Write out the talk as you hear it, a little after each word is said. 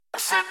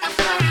So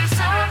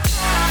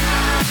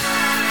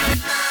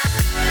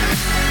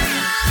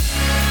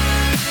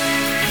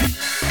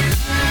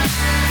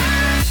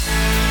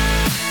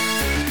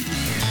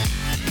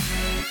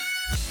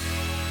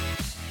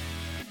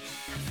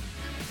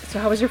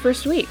how was your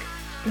first week?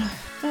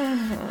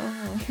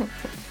 I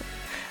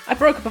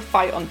broke up a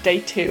fight on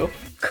day 2.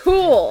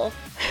 Cool.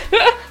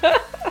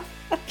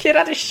 Kid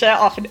had his shirt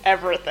off and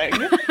everything.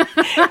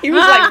 He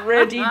was like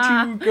ready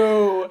to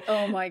go.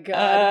 Oh my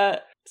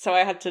god. So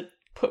I had to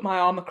put my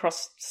arm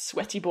across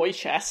sweaty boy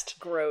chest.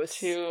 Gross.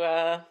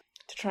 To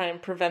try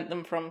and prevent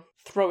them from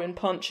throwing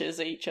punches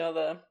at each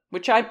other,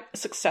 which I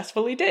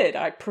successfully did.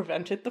 I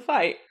prevented the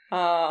fight.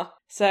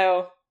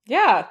 So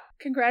yeah.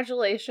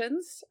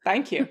 Congratulations.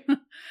 Thank you.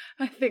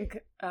 I think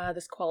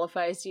this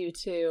qualifies you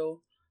to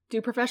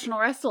do professional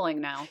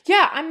wrestling now.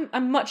 Yeah, I'm a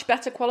much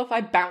better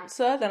qualified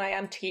bouncer than I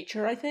am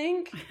teacher, I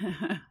think.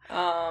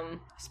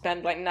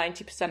 Spend like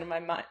 90% of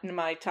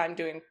my time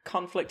doing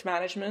conflict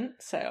management,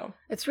 so...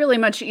 It's really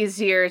much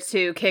easier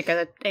to kick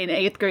an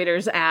 8th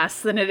grader's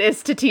ass than it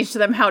is to teach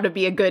them how to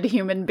be a good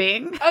human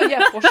being. Oh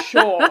yeah, for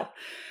sure.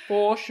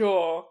 For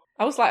sure.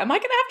 I was like, am I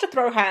going to have to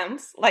throw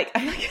hands? Like,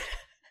 am I going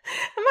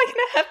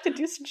to have to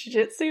do some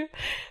jiu-jitsu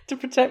to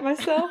protect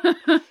myself?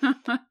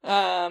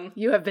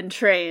 You have been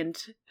trained.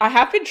 I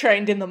have been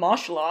trained in the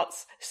martial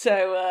arts,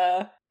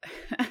 so,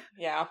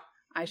 yeah.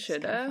 I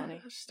should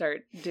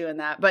start doing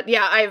that. But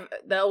yeah,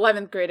 the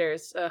 11th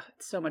graders,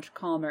 it's so much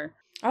calmer.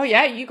 Oh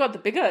yeah, you got the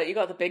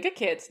bigger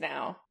kids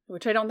now.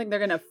 Which I don't think they're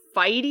going to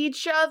fight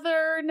each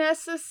other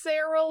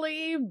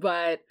necessarily,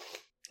 but...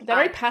 They're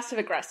very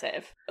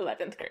passive-aggressive,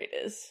 11th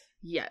graders.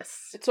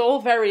 Yes. It's all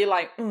very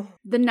like... Ugh.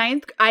 The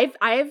 9th...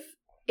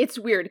 It's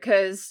weird,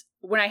 because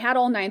when I had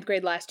all 9th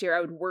grade last year,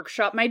 I would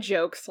workshop my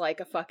jokes like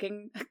a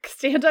fucking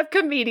stand-up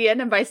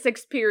comedian, and by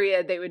 6th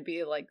period, they would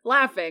be like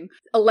laughing.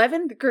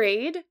 11th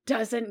grade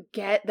doesn't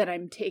get that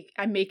I'm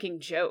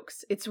making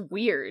jokes. It's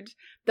weird.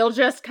 They'll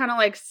just kind of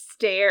like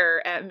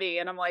stare at me,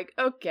 and I'm like,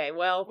 okay,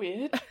 well...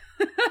 Weird.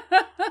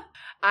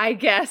 I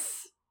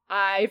guess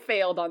I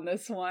failed on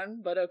this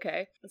one, but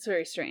okay. It's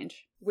very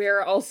strange.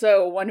 We're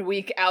also 1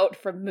 week out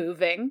from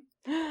moving.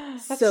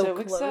 That's so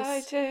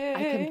exciting.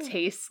 I can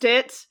taste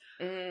it.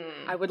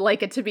 I would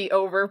like it to be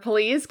over,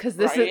 please, because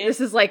this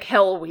is like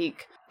hell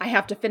week. I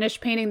have to finish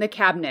painting the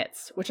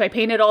cabinets, which I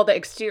painted all the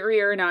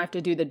exterior, now I have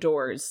to do the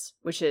doors,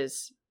 which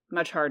is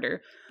much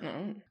harder.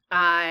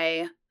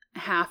 I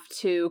have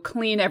to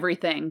clean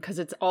everything because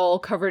it's all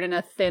covered in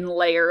a thin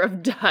layer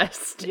of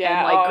dust and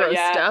like gross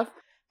stuff.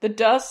 The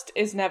dust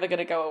is never going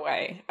to go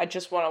away. I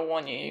just want to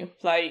warn you.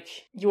 Like,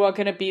 you are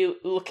going to be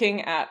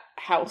looking at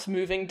house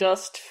moving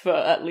dust for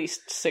at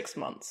least 6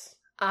 months.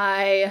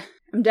 I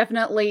am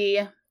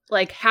definitely,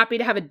 like, happy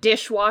to have a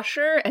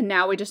dishwasher, and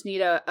now we just need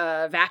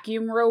a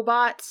vacuum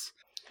robot,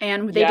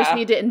 and they just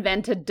need to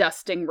invent a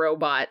dusting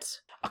robot.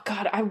 Oh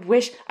god, I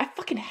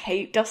fucking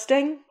hate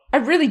dusting. I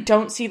really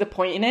don't see the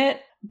point in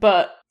it,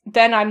 but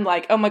then I'm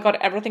like, oh my god,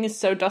 everything is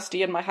so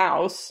dusty in my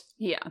house.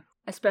 Yeah.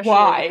 Especially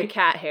with the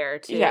cat hair,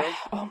 too. Yeah.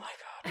 Oh, my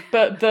God.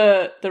 But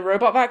the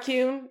robot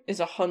vacuum is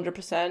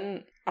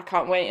 100%. I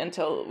can't wait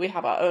until we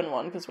have our own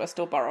one, because we're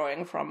still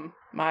borrowing from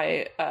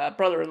my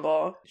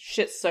brother-in-law.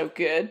 Shit's so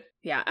good.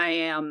 Yeah, I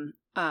am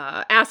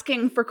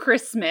asking for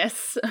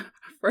Christmas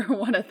for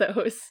one of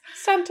those.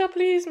 Santa,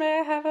 please, may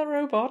I have a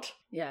robot?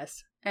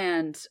 Yes.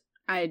 And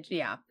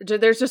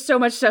there's just so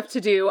much stuff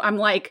to do. I'm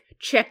like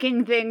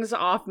checking things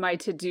off my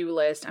to-do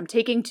list. I'm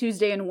taking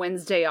Tuesday and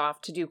Wednesday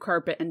off to do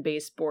carpet and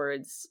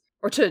baseboards.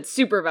 Or to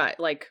supervise,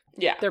 like,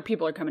 their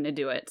people are coming to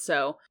do it.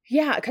 So,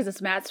 yeah, because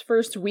it's Matt's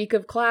first week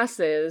of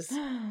classes,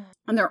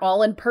 and they're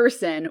all in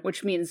person,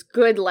 which means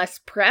less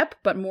prep,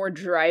 but more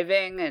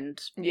driving and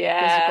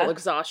physical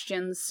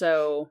exhaustion.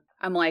 So,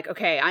 I'm like,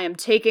 okay, I am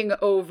taking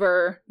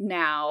over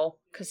now,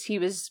 because he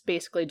was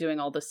basically doing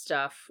all this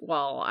stuff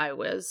while I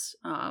was,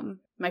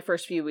 my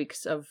first few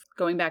weeks of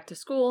going back to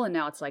school, and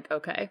now it's like,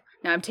 okay,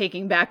 now I'm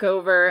taking back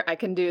over, I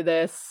can do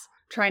this,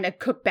 trying to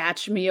cook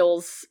batch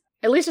meals.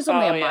 At least it's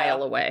only a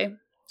mile away.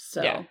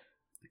 So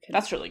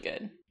that's really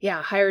good.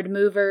 Yeah, hired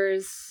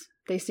movers.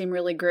 They seem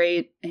really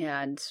great,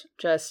 and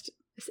just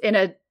in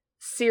a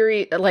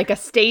state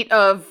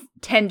of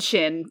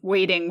tension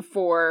waiting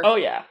for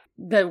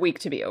the week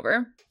to be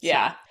over.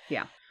 Yeah. So,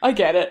 yeah. I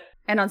get it.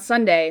 And on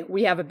Sunday,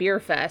 we have a beer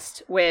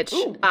fest, which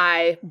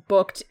I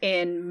booked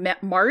in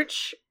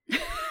March. So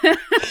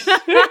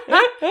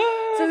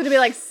it's going to be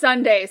like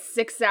Sunday,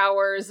 6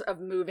 hours of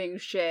moving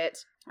shit.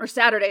 Or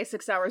Saturday,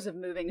 6 hours of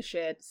moving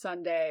shit.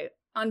 Sunday,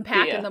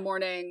 unpack in the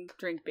morning,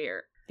 drink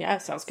beer. Yeah,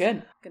 sounds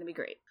good. Gonna be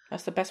great.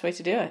 That's the best way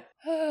to do it.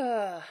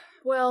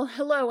 Well,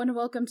 hello and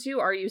welcome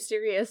to Are You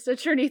Serious? A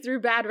Journey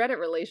Through Bad Reddit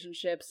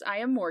Relationships. I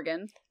am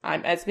Morgan.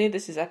 I'm Esme.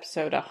 This is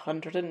episode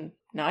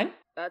 109.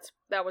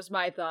 That was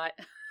my thought.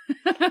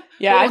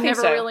 Yeah, I think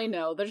never so. Really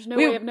know. There's no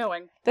way of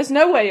knowing. There's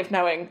no way of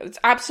knowing. It's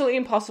absolutely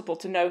impossible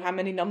to know how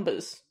many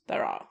numbers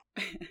there are.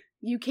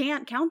 You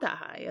can't count that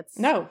high.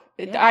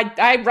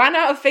 I ran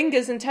out of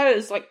fingers and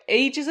toes like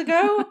ages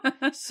ago,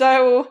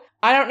 so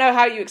I don't know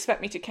how you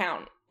expect me to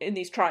count. in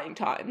these trying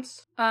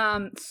times.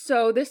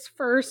 So this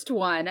first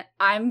one,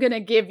 I'm gonna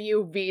give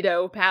you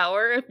veto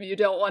power if you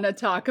don't want to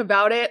talk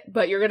about it,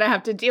 but you're gonna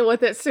have to deal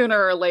with it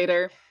sooner or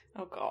later.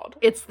 Oh, God.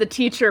 It's the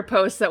teacher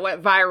post that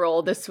went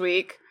viral this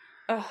week.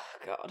 Oh,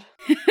 God.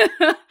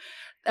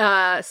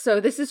 So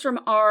this is from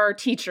our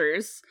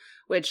teachers,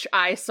 which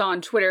I saw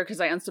on Twitter because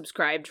I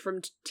unsubscribed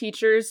from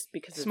teachers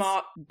because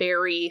Smart. It's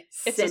very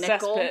cynical. It's a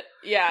cesspit.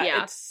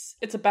 Yeah.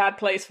 It's a bad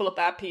place full of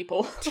bad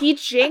people.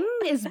 Teaching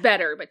is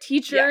better, but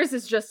teachers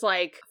is just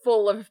like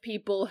full of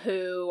people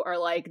who are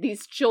like,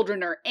 these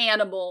children are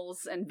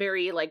animals, and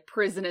very like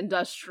prison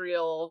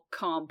industrial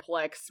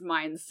complex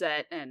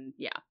mindset, and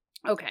yeah.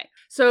 Okay,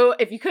 so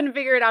if you couldn't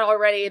figure it out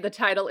already, the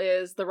title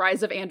is The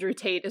Rise of Andrew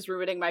Tate is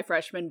Ruining My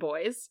Freshman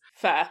Boys.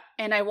 Fair.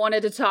 And I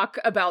wanted to talk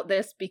about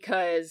this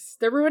because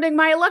they're ruining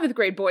my 11th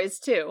grade boys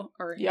too.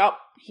 Or Yep.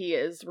 He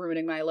is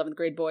ruining my 11th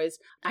grade boys.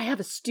 I have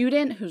a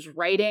student who's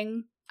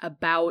writing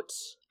about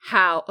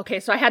how,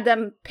 okay, so I had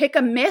them pick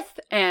a myth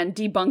and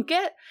debunk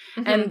it.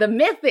 Mm-hmm. And the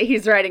myth that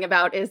he's writing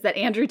about is that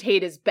Andrew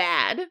Tate is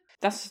bad.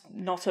 That's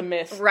not a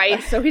myth.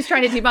 Right, so he's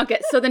trying to debunk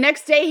it. So the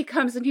next day he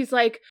comes and he's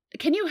like,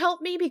 can you help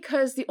me?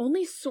 Because the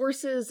only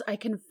sources I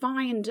can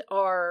find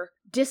are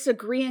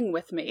disagreeing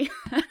with me.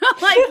 I'm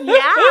like,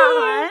 yeah,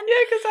 hon.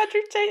 Yeah, because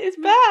Andrew Tate is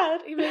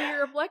bad. Even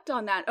you reflect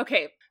on that.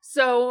 Okay,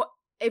 so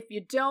if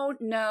you don't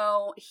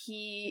know,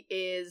 he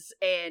is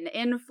an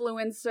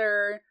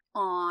influencer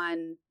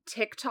on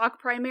TikTok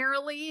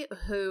primarily,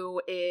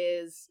 who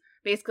is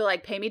basically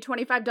like, pay me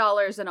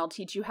 $25 and I'll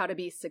teach you how to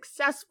be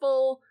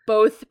successful,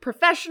 both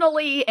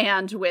professionally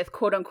and with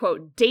quote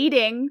unquote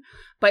dating.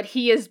 But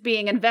he is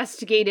being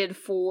investigated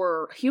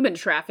for human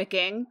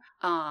trafficking,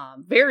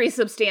 very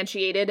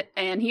substantiated.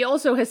 And he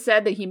also has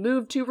said that he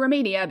moved to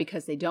Romania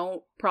because they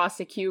don't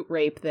prosecute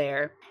rape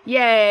there.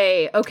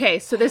 Yay. Okay,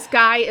 so this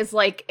guy is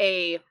like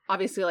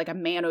obviously like a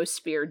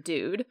manosphere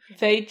dude.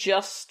 They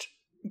just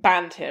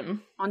banned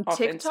him on off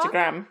TikTok?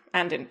 Instagram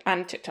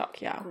and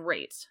TikTok, yeah.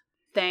 Great.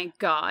 Thank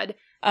God.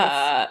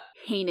 It's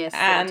heinous.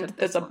 And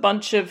there's a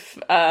bunch of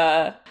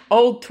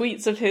old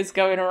tweets of his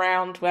going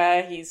around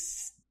where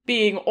he's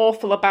being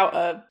awful about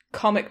a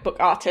comic book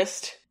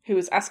artist who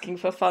was asking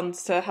for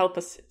funds to help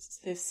his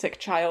sick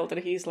child,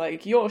 and he's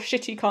like, your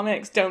shitty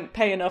comics don't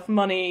pay enough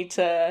money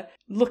to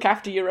look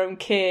after your own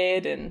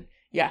kid, and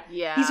yeah.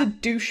 He's a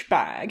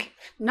douchebag.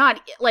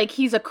 Not like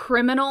he's a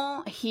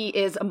criminal, he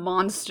is a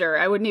monster.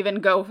 I wouldn't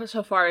even go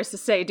so far as to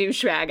say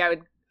douchebag.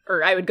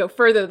 I would go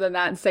further than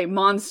that and say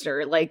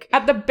monster. Like,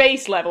 at the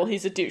base level,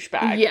 he's a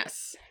douchebag.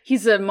 Yes.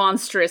 He's a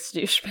monstrous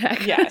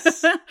douchebag.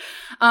 Yes.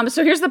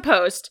 So here's the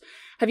post.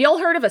 Have y'all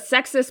heard of a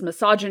sexist,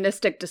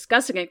 misogynistic,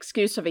 disgusting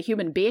excuse of a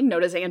human being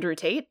known as Andrew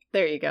Tate?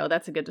 There you go.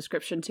 That's a good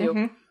description, too.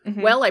 Mm-hmm,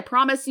 mm-hmm. Well, I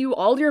promise you,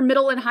 all your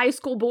middle and high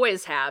school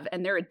boys have,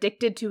 and they're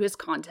addicted to his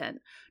content.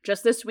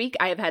 Just this week,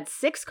 I have had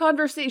 6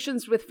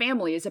 conversations with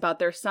families about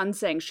their sons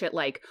saying shit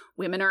like,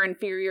 women are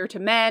inferior to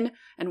men,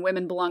 and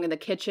women belong in the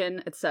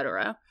kitchen,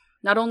 etc.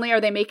 Not only are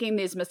they making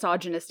these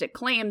misogynistic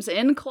claims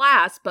in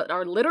class, but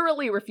are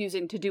literally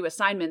refusing to do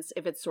assignments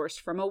if it's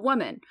sourced from a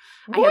woman.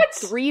 What? I had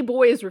 3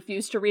 boys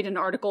refuse to read an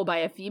article by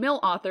a female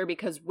author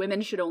because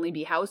women should only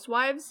be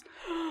housewives.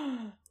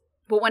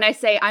 But when I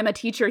say, I'm a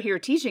teacher here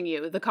teaching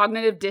you, the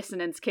cognitive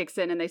dissonance kicks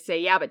in and they say,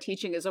 yeah, but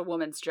teaching is a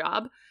woman's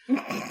job.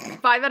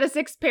 5 out of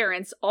 6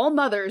 parents, all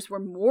mothers, were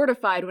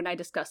mortified when I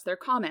discussed their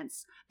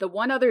comments. The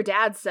one other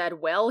dad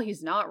said, well,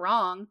 he's not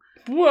wrong.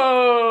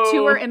 Whoa!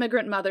 2 are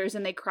immigrant mothers,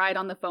 and they cried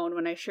on the phone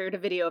when I shared a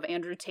video of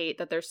Andrew Tate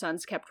that their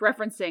sons kept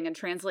referencing and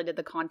translated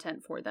the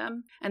content for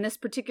them. And this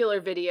particular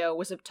video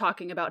was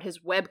talking about his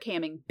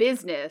webcamming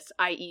business,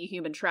 i.e.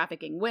 human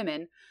trafficking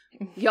women.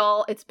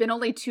 Y'all, it's been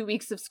only 2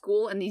 weeks of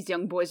school, and these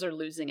young boys are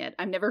losing it.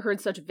 I've never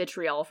heard such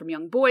vitriol from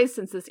young boys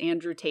since this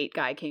Andrew Tate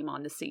guy came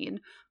on the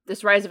scene.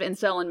 This rise of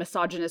incel and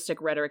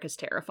misogynistic rhetoric is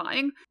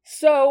terrifying.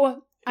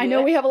 So, I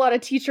know we have a lot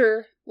of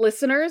teacher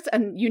listeners,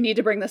 and you need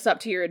to bring this up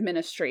to your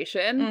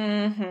administration.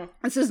 Mm-hmm.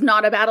 This is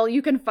not a battle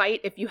you can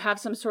fight if you have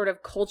some sort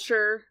of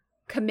culture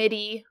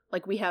committee,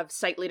 like we have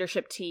site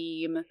leadership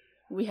team,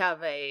 we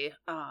have a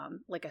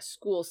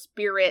school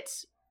spirit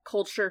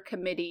culture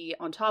committee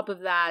on top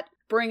of that.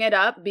 Bring it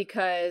up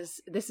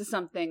because this is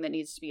something that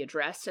needs to be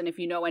addressed. And if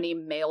you know any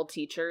male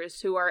teachers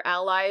who are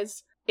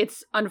allies,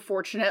 it's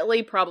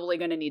unfortunately probably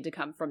going to need to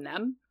come from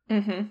them.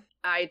 Mm-hmm.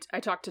 I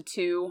talked to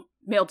 2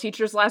 male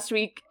teachers last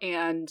week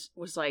and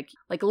was like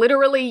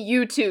literally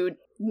you two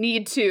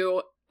need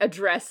to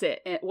address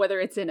it, whether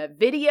it's in a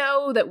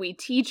video that we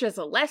teach as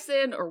a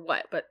lesson or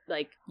what, but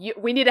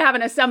we need to have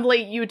an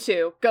assembly, you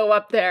two go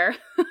up there.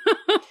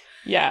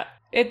 Yeah,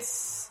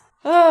 it's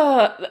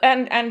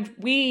and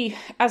we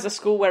as a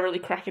school, we're really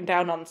cracking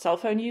down on cell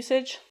phone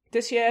usage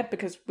this year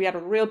because we had a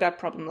real bad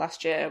problem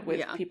last year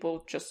with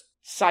people just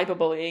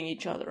cyberbullying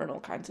each other and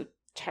all kinds of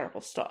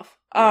terrible stuff.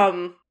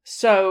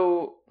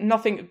 So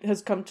nothing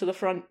has come to the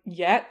front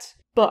yet,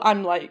 but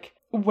I'm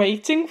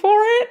waiting for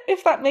it,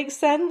 if that makes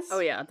sense. Oh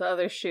yeah, the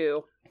other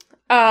shoe.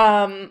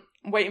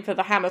 Waiting for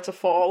the hammer to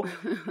fall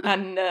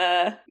and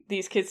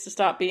these kids to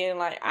start being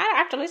like, I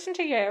have to listen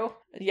to you.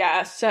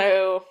 Yeah,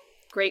 so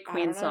Great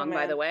Queen song,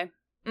 by the way.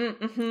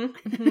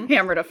 Mm-hmm.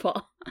 Hammer to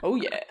Fall. Oh,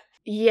 yeah.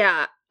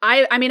 Yeah.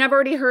 I mean, I've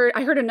already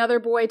heard another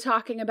boy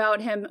talking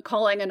about him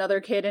calling another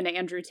kid an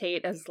Andrew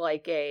Tate as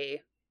like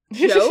a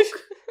joke.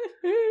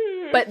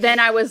 But then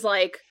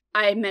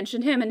I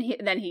mentioned him, and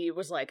then he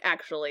was like,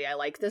 actually, I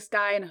like this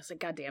guy. And I was like,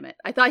 God damn it.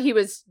 I thought he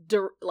was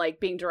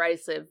being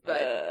derisive, but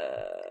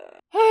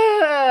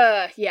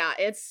yeah,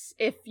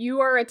 if you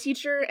are a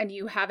teacher and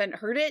you haven't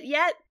heard it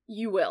yet,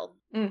 you will.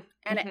 And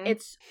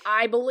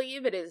I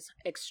believe it is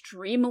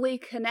extremely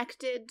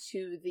connected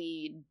to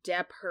the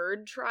Depp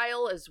Heard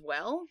trial as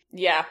well.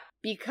 Yeah.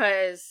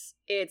 Because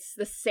it's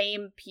the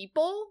same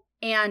people,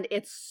 and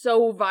it's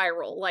so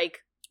viral. Like,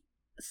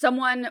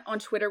 someone on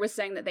Twitter was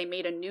saying that they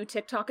made a new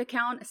TikTok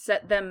account,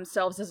 set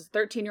themselves as a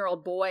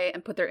 13-year-old boy,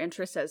 and put their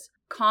interests as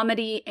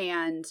comedy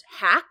and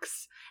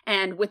hacks,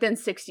 and within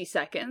 60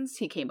 seconds,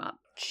 he came up.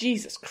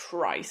 Jesus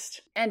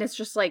Christ. And it's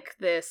just like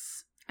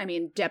this, I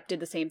mean, Depp did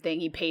the same thing.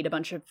 He paid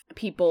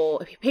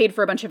he paid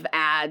for a bunch of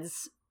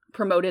ads,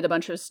 promoted a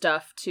bunch of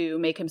stuff to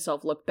make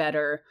himself look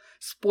better.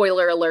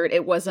 Spoiler alert,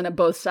 it wasn't a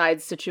both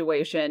sides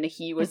situation.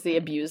 He was the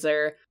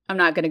abuser. I'm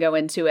not going to go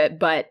into it,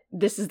 but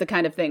this is the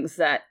kind of things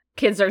that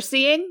kids are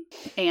seeing,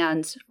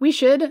 and we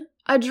should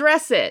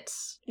address it.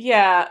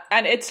 Yeah,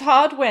 and it's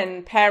hard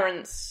when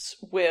parents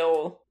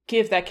will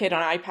give their kid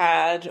an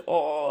iPad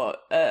or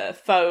a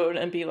phone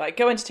and be like,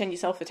 go entertain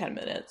yourself for 10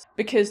 minutes.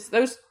 Because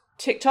those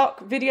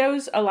TikTok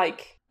videos are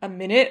like a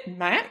minute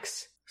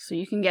max. So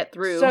you can get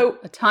through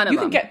a ton of them. You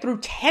can get through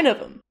 10 of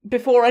them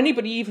before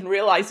anybody even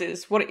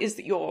realizes what it is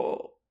that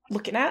you're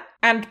looking at.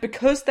 And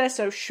because they're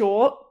so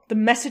short, the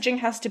messaging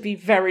has to be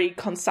very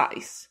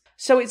concise.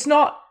 So it's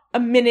not a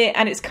minute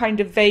and it's kind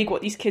of vague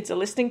what these kids are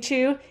listening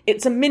to.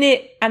 It's a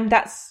minute and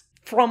that's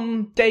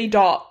from day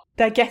dot.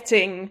 They're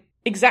getting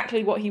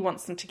exactly what he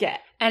wants them to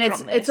get. And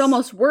it's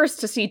almost worse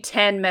to see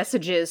 10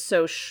 messages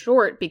so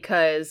short,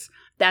 because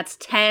that's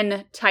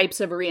 10 types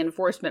of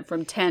reinforcement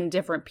from 10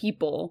 different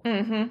people,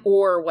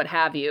 or what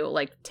have you,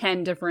 like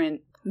 10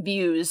 different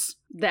views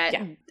that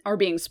are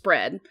being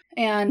spread.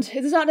 And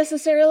it's not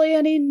necessarily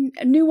any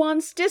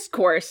nuanced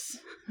discourse.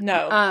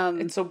 No,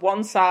 it's a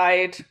one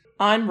side.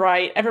 I'm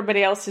right,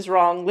 everybody else is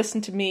wrong,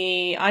 listen to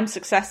me, I'm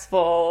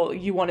successful,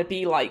 you want to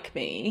be like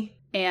me.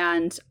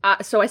 And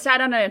so I sat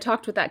down and I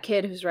talked with that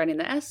kid who's writing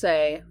the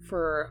essay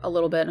for a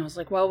little bit, and I was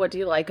like, well, what do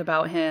you like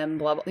about him,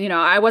 blah, blah. You know,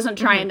 I wasn't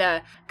trying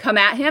to come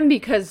at him,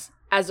 because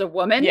as a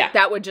woman,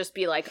 that would just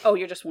be like, oh,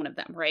 you're just one of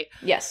them, right?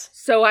 Yes.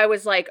 So I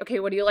was like,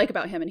 okay, what do you like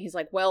about him? And he's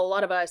like, well, a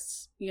lot of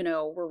us, you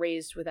know, were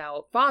raised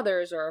without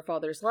fathers, or our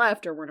fathers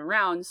left or weren't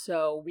around,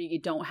 so we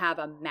don't have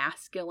a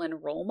masculine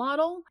role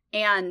model.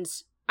 And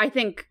I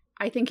think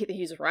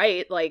he's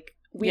right. Like,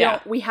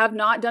 we have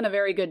not done a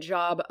very good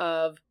job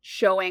of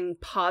showing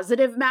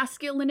positive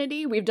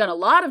masculinity. We've done a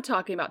lot of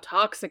talking about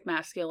toxic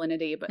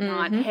masculinity, but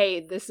not, hey,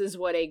 this is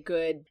what a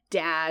good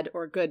dad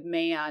or good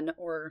man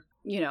or,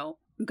 you know,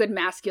 good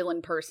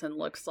masculine person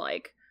looks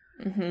like.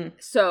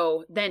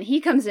 So then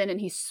he comes in and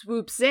he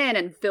swoops in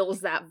and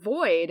fills that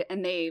void,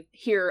 and they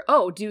hear,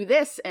 oh, do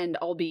this and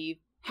I'll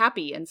be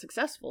happy and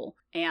successful.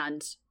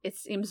 And it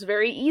seems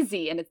very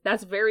easy, and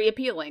that's very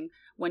appealing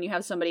when you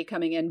have somebody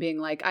coming in being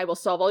like, I will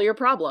solve all your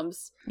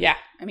problems. Yeah.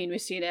 I mean, we've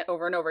seen it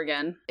over and over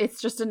again.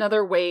 It's just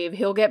another wave.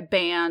 He'll get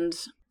banned.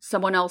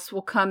 Someone else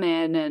will come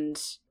in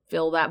and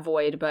fill that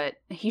void, but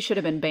he should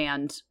have been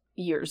banned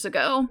years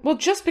ago. Well,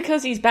 just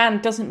because he's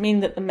banned doesn't mean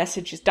that the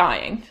message is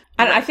dying.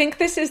 And I think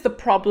this is the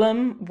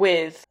problem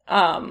with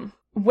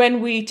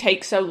when we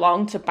take so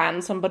long to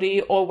ban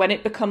somebody, or when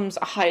it becomes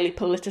a highly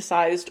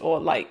politicized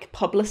or like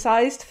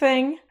publicized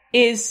thing,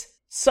 is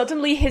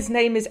suddenly his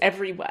name is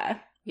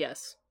everywhere.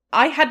 Yes.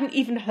 I hadn't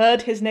even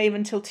heard his name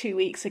until 2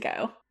 weeks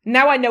ago.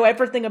 Now I know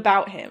everything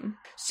about him.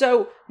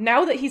 So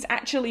now that he's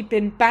actually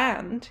been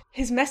banned,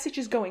 his message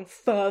is going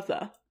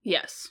further.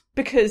 Yes.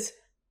 Because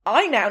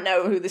I now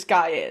know who this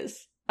guy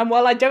is. And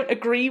while I don't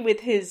agree with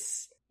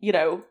his, you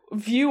know,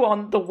 view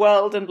on the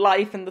world and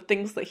life and the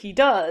things that he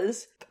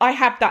does, I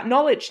have that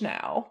knowledge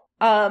now.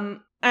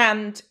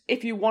 And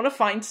if you want to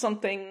find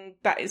something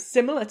that is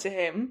similar to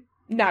him,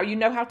 now you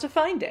know how to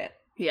find it.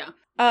 Yeah.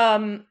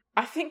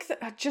 I think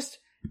that just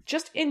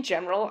in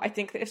general, I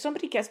think that if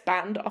somebody gets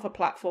banned off a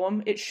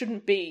platform, it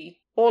shouldn't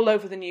be all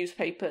over the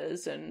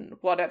newspapers and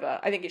whatever.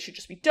 I think it should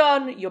just be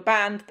done. You're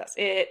banned. That's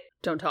it.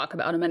 Don't talk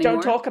about him anymore.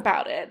 Don't talk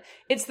about it.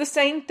 It's the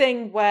same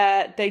thing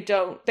where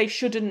they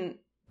shouldn't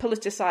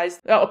politicize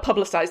or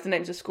publicize the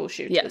names of school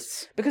shooters.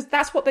 Yes. Because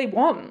that's what they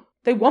want.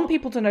 They want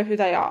people to know who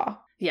they are.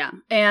 Yeah.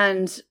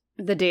 And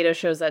the data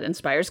shows that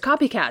inspires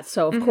copycats.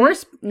 So, of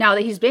course, now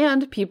that he's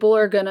banned, people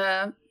are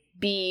gonna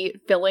be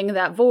filling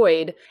that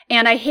void.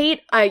 And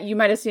you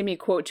might have seen me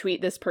quote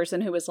tweet this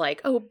person who was like,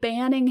 oh,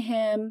 banning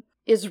him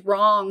is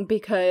wrong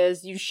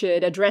because you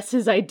should address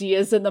his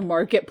ideas in the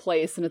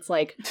marketplace. And it's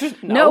like,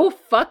 no,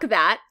 fuck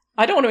that.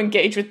 I don't want to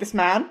engage with this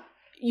man.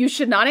 You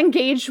should not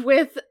engage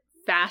with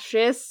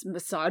fascists,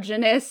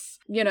 misogynists,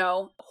 you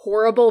know,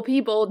 horrible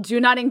people. Do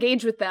not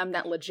engage with them.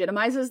 That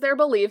legitimizes their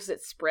beliefs.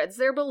 It spreads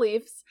their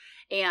beliefs.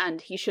 And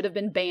he should have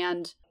been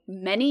banned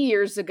many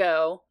years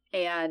ago,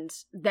 and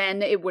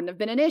then it wouldn't have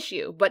been an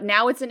issue. But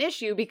now it's an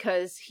issue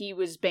because he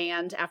was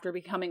banned after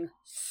becoming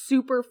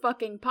super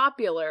fucking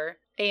popular,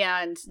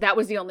 and that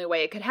was the only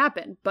way it could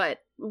happen. But it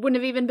wouldn't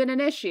have even been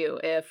an issue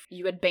if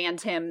you had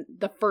banned him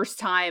the first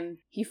time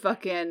he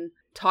fucking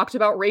talked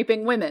about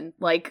raping women.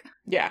 Like,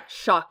 yeah,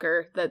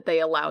 shocker that they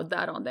allowed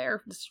that on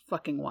there. It's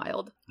fucking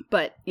wild.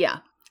 But yeah.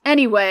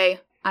 Anyway,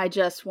 I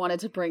just wanted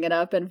to bring it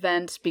up and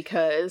vent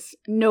because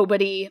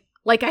nobody...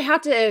 Like, I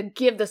had to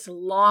give this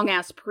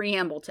long-ass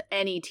preamble to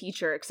any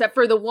teacher, except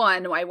for the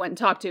one I went and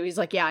talked to. He's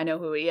like, yeah, I know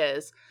who he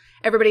is.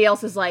 Everybody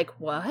else is like,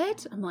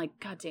 what? I'm like,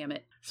 God damn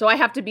it. So I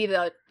have to be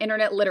the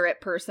internet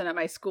literate person at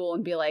my school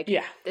and be like,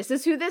 yeah, this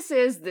is who this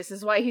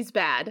is why he's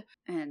bad.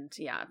 And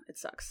yeah, it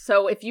sucks.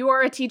 So if you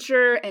are a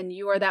teacher and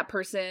you are that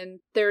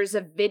person, there's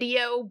a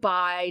video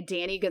by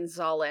Danny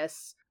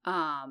Gonzalez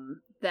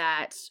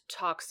that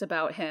talks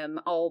about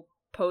him. I'll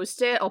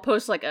post it. I'll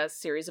post like a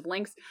series of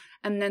links.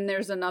 And then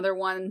there's another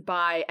one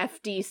by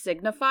FD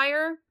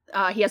Signifier.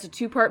 He has a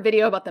 2-part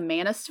video about the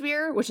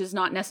manosphere, which is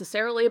not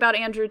necessarily about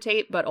Andrew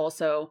Tate, but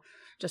also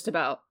just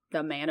about the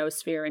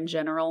manosphere in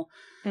general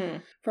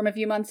from a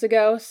few months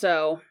ago.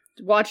 So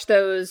watch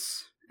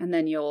those, and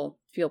then you'll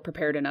feel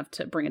prepared enough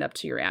to bring it up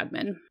to your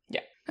admin.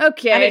 Yeah.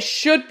 Okay. And it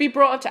should be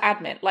brought up to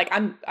admin. Like,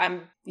 I'm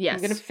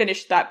going to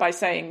finish that by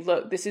saying,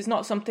 look, this is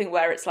not something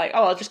where it's like,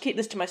 oh, I'll just keep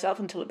this to myself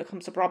until it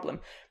becomes a problem.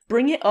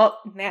 Bring it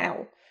up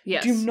now.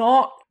 Yes. Do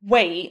not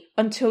wait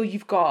until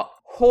you've got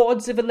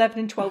hordes of 11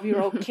 and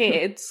 12-year-old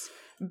kids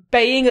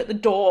baying at the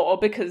door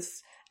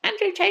because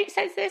Andrew Tate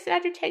says this and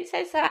Andrew Tate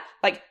says that.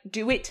 Like,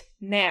 do it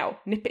now.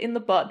 Nip it in the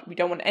bud. We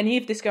don't want any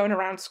of this going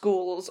around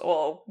schools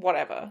or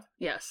whatever.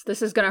 Yes,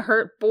 this is going to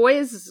hurt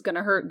boys. This is going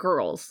to hurt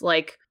girls.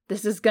 Like,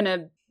 this is going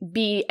to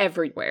be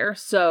everywhere.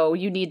 So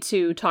you need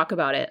to talk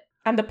about it.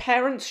 And the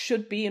parents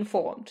should be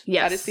informed.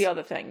 Yes. That is the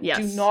other thing. Yes.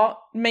 Do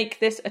not make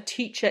this a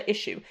teacher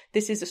issue.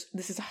 This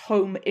is a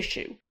home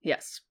issue.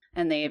 Yes.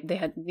 And they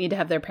need to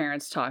have their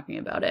parents talking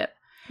about it.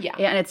 Yeah.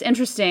 And it's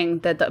interesting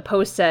that the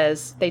post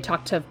says they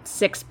talked to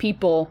 6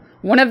 people.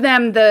 One of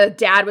them, the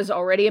dad was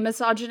already a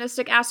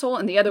misogynistic asshole,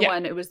 and the other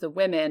one, it was the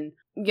women.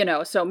 You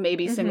know, so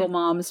maybe single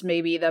moms,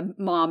 maybe the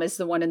mom is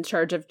the one in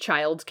charge of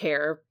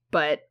childcare,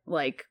 but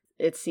like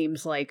it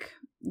seems like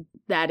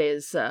that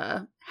is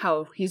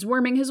how he's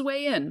worming his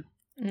way in.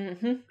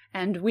 Mm-hmm.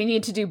 And we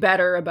need to do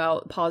better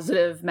about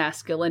positive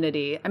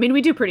masculinity. I mean,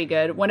 we do pretty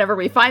good whenever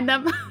we find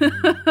them.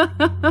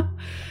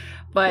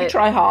 But we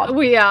try hard.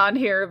 We on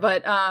here,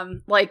 but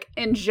like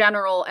in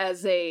general,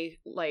 as a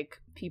like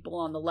people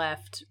on the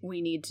left,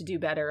 we need to do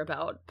better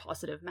about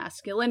positive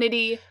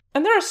masculinity.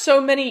 And there are so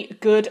many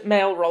good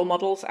male role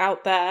models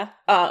out there.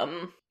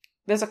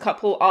 There's a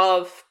couple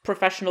of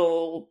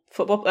professional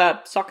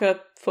soccer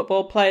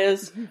football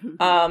players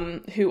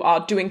who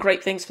are doing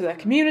great things for their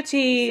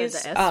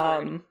communities.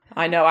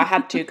 I know I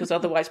had to because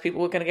otherwise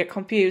people were going to get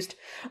confused.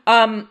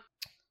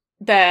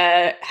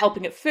 They're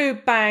helping at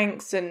food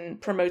banks and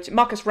promoting.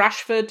 Marcus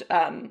Rashford,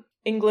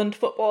 England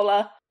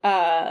footballer,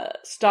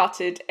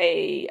 started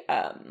a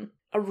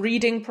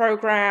reading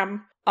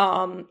program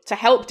to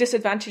help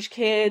disadvantaged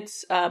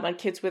kids and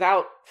kids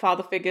without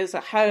father figures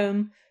at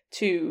home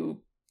to,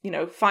 you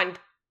know, find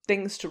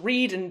things to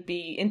read and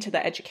be into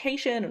their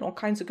education and all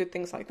kinds of good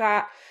things like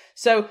that.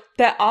 So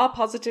there are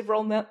positive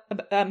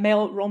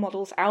male role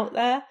models out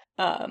there,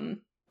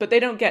 but they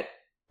don't get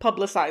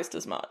publicized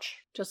as much.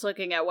 Just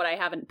looking at what I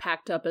haven't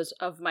packed up as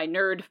of my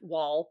nerd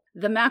wall,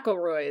 the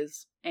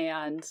McElroys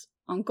and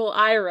Uncle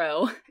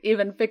Iroh,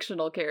 even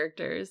fictional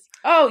characters.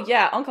 Oh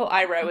yeah, Uncle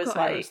Iroh is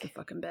Iroh's the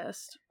fucking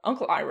best.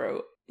 Uncle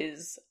Iroh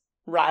is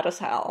rad as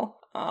hell.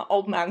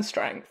 Old man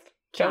strength.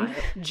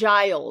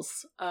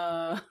 Giles.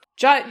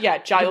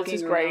 Giles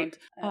is great.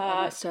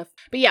 Stuff.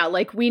 But yeah,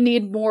 like we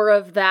need more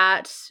of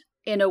that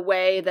in a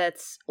way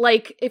that's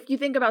like, if you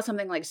think about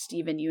something like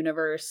Steven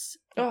Universe.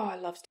 Oh, I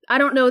love Steven. I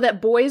don't know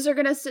that boys are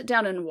going to sit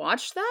down and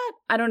watch that.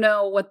 I don't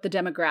know what the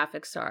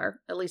demographics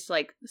are. At least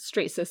like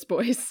straight cis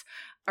boys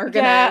are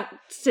going to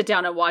sit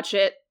down and watch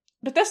it.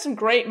 But there's some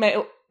great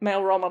male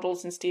role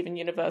models in Steven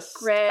Universe.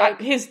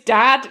 Greg. His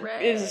dad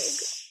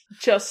is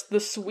just the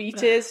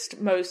sweetest,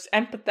 most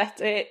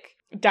empathetic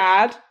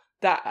dad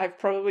that I've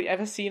probably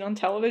ever seen on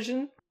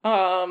television.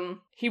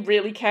 He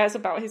really cares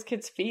about his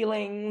kids'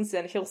 feelings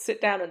and he'll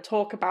sit down and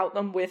talk about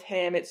them with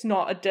him. It's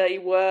not a dirty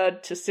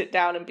word to sit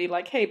down and be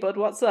like, hey bud,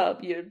 what's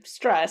up? You're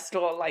stressed,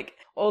 or like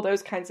all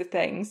those kinds of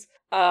things.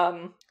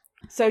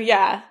 So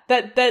yeah,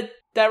 that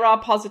there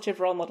are positive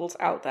role models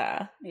out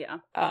there. Yeah.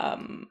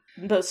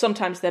 But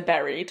sometimes they're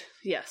buried.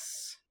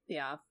 Yes.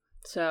 Yeah.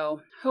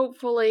 So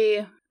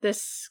hopefully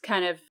this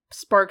kind of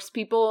sparks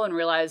people and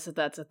realize that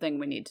that's a thing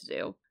we need to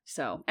do.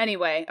 So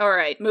anyway, all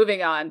right,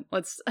 moving on.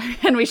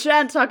 And we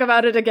shan't talk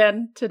about it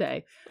again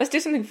today. Let's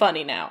do something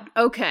funny now.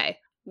 Okay.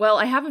 Well,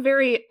 I have a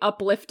very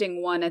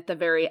uplifting one at the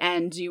very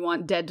end. Do you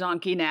want Dead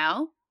Donkey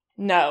now?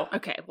 No.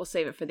 Okay, we'll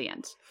save it for the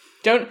end.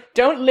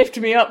 Don't lift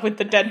me up with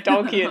the dead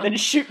donkey and then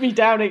shoot me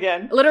down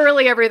again.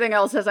 Literally everything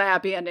else has a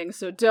happy ending,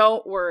 so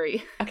don't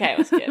worry. Okay,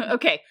 let's get it.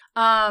 Okay.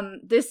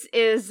 This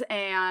is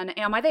an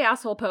Am I the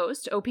Asshole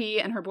post. OP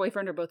and her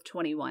boyfriend are both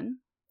 21.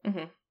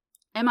 Mm-hmm.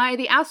 Am I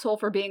the asshole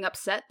for being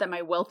upset that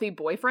my wealthy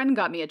boyfriend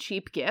got me a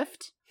cheap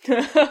gift?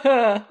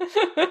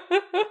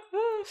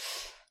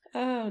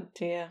 Oh,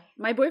 dear.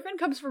 My boyfriend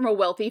comes from a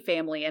wealthy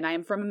family, and I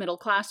am from a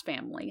middle-class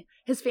family.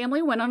 His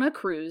family went on a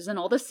cruise, and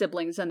all the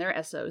siblings and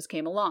their SOs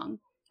came along.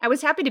 I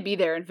was happy to be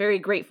there and very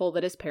grateful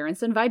that his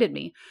parents invited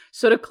me.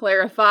 So to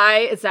clarify,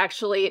 it's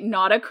actually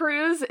not a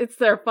cruise, it's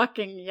their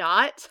fucking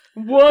yacht.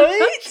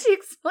 What? She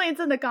explains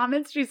in the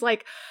comments, she's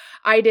like,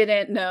 I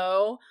didn't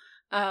know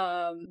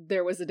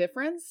there was a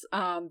difference.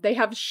 They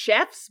have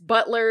chefs,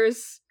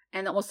 butlers,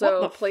 and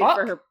also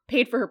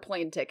paid for her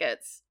plane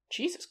tickets.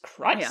 Jesus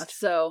Christ. Yeah,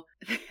 so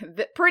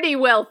pretty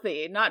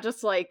wealthy, not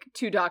just like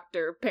 2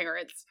 doctor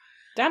parents.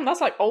 Damn, that's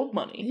like old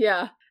money.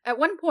 Yeah. At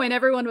one point,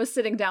 everyone was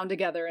sitting down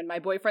together and my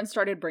boyfriend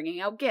started bringing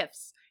out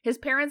gifts. His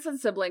parents and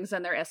siblings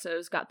and their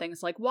SOs got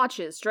things like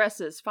watches,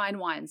 dresses, fine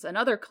wines, and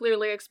other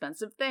clearly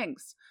expensive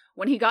things.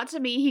 When he got to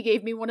me, he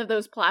gave me one of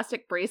those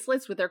plastic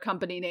bracelets with their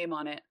company name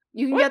on it.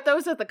 You can get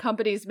those at the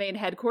company's main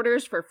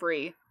headquarters for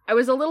free. I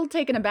was a little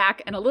taken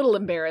aback and a little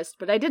embarrassed,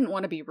 but I didn't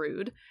want to be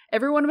rude.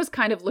 Everyone was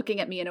kind of looking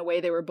at me in a way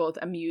they were both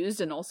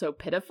amused and also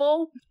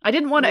pitiful. I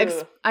didn't want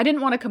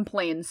to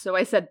complain, so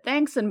I said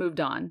thanks and moved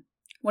on.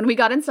 When we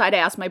got inside, I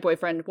asked my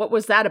boyfriend, what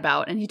was that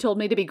about? And he told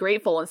me to be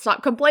grateful and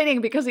stop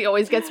complaining because he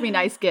always gets me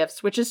nice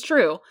gifts, which is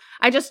true.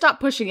 I just stopped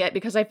pushing it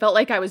because I felt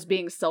like I was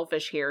being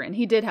selfish here, and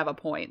he did have a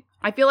point.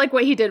 I feel like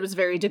what he did was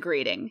very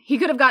degrading. He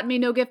could have gotten me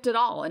no gift at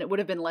all, and it would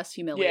have been less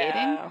humiliating.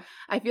 Yeah.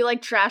 I feel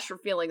like trash for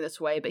feeling this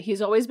way, but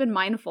he's always been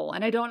mindful,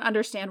 and I don't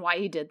understand why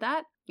he did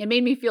that. It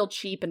made me feel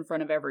cheap in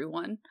front of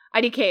everyone.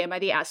 IDK, am I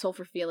the asshole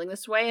for feeling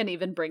this way and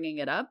even bringing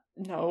it up?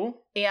 No.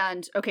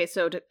 And, okay,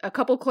 so a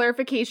couple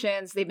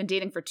clarifications. They've been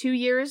dating for 2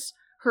 years.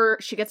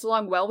 She gets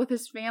along well with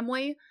his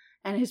family,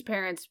 and his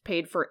parents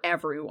paid for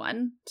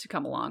everyone to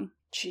come along.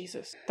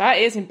 Jesus. That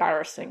is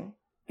embarrassing.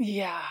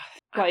 Yeah.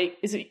 Like,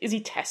 is he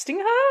testing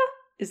her?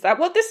 Is that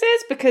what this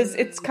is? Because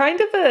it's kind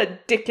of a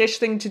dickish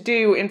thing to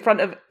do in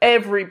front of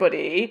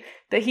everybody,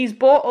 that he's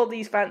bought all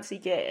these fancy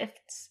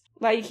gifts.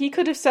 Like, he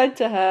could have said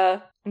to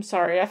her, I'm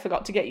sorry, I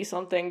forgot to get you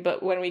something,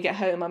 but when we get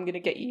home, I'm going to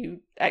get you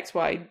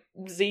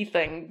XYZ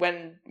thing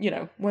when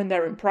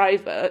they're in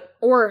private.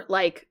 Or,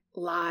 like,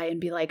 lie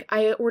and be like,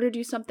 I ordered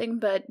you something,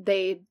 but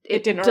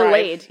it didn't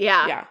delayed. Arrive.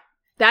 Yeah.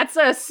 That's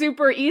a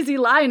super easy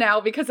lie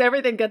now because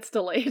everything gets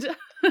delayed.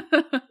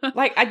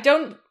 Like, I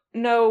don't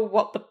know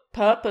what the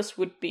purpose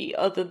would be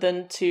other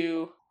than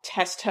to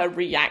test her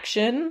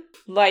reaction.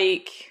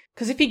 Like,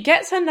 because if he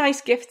gets her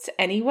nice gifts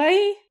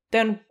anyway,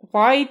 then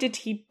why did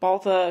he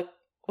bother?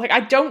 Like,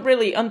 I don't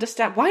really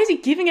understand. Why is he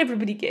giving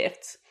everybody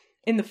gifts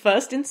in the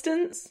first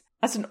instance?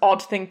 That's an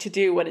odd thing to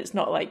do when it's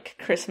not like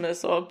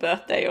Christmas or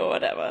birthday or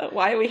whatever.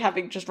 Why are we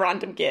having just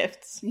random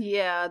gifts?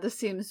 Yeah, this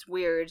seems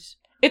weird.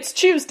 It's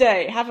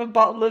Tuesday. Have a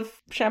bottle of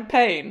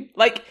champagne.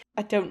 Like,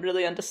 I don't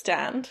really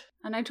understand.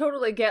 And I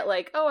totally get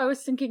like, oh, I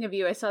was thinking of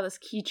you. I saw this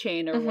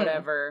keychain or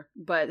whatever.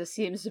 But this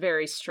seems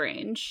very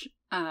strange.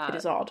 It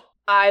is odd.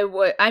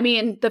 I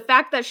mean, the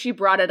fact that she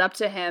brought it up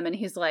to him and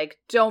he's like,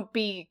 don't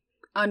be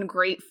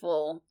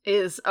ungrateful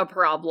is a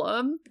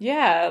problem.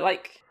 Yeah,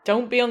 like,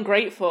 don't be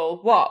ungrateful.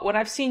 What? When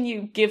I've seen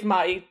you give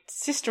my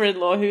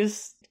sister-in-law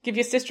give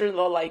your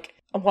sister-in-law like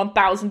a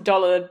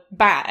 $1,000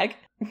 bag,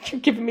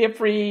 giving me a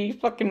free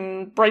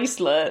fucking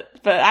bracelet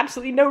for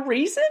absolutely no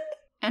reason?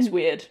 It's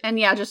weird. And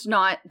yeah, just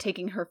not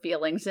taking her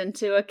feelings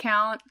into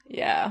account.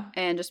 Yeah.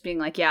 And just being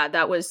like, yeah,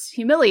 that was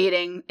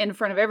humiliating in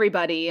front of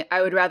everybody.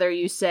 I would rather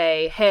you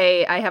say,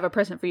 hey, I have a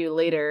present for you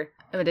later,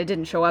 but it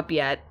didn't show up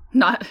yet.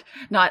 Not,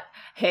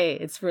 hey,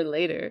 it's for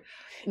later.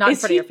 Not in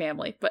front of your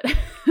family, but...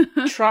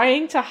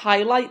 trying to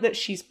highlight that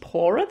she's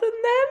poorer than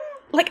them?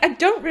 Like, I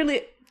don't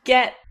really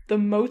get the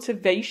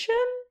motivation.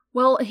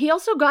 Well, he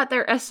also got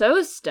their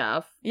SO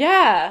stuff.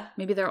 Yeah.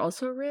 Maybe they're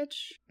also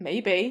rich?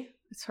 Maybe.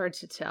 It's hard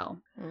to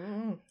tell.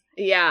 Mm.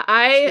 Yeah,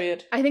 I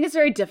think it's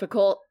very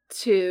difficult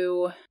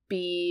to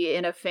be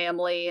in a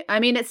family. I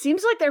mean, it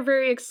seems like they're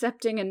very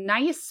accepting and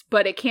nice,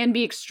 but it can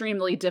be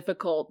extremely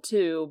difficult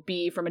to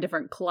be from a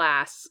different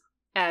class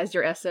as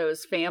your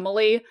SO's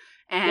family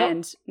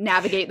and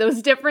navigate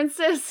those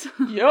differences.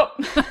 Yep.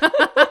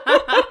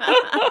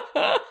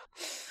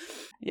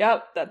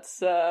 Yep,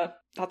 that's a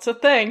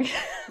thing.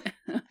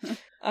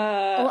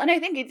 Well, and I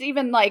think it's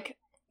even like,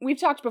 we've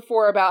talked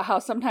before about how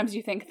sometimes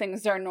you think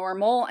things are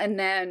normal and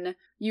then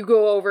you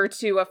go over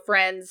to a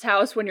friend's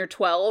house when you're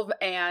 12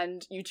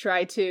 and you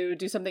try to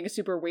do something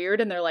super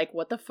weird and they're like,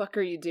 what the fuck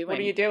are you doing? What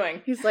are you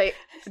doing? He's like,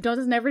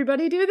 doesn't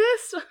everybody do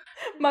this?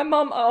 My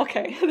mom,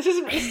 okay, this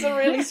is a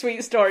really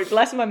sweet story.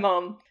 Bless my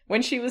mom.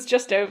 When she was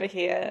just over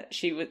here,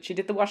 she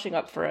did the washing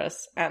up for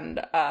us,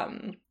 and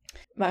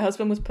my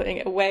husband was putting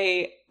it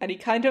away and he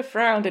kind of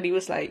frowned and he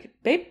was like,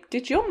 babe,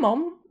 did your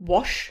mom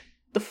wash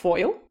the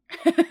foil?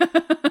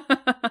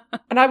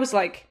 And I was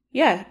like,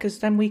 yeah, because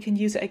then we can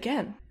use it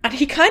again. And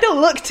he kind of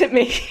looked at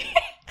me.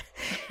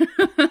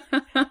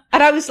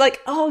 And I was like,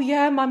 oh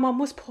yeah, my mum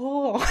was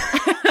poor.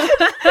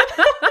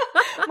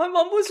 My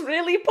mum was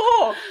really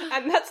poor.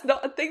 And that's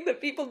not a thing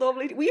that people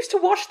normally do. We used to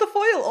wash the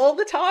foil all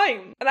the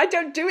time. And I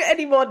don't do it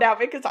anymore now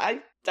because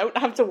I don't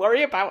have to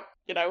worry about,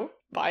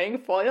 buying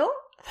foil.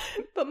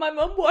 But my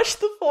mum washed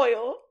the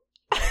foil.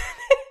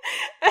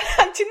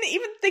 I didn't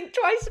even think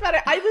twice about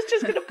it. I was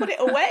just going to put it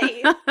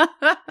away.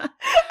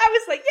 I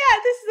was like, yeah,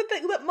 this is the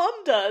thing that mum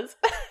does.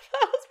 My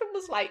husband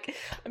was like,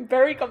 I'm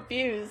very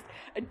confused.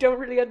 I don't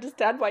really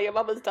understand why your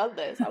mum has done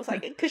this. I was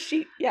like, because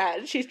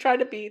she's trying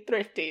to be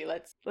thrifty.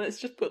 Let's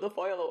just put the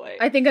foil away.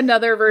 I think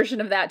another version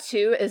of that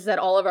too is that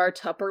all of our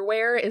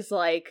Tupperware is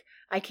like,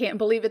 I can't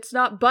believe it's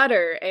not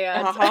butter,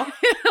 and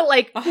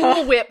like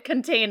Cool Whip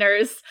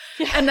containers.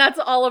 Yeah. And that's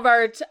all of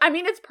our, it's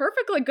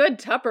perfectly good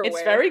Tupperware.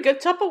 It's very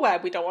good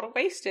Tupperware. We don't want to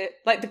waste it.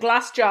 Like the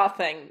glass jar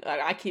thing.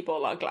 I keep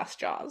all our glass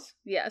jars.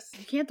 Yes.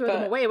 You can't throw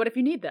them away. What if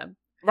you need them?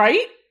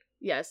 Right?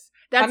 Yes.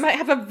 I might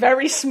have a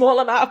very small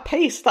amount of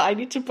paste that I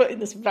need to put in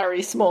this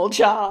very small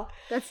jar.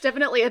 That's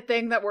definitely a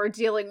thing that we're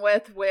dealing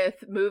with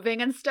moving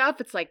and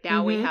stuff. It's like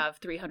now we have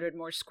 300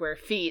 more square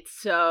feet,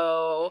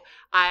 so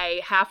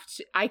I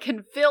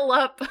can fill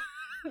up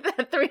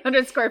that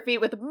 300 square feet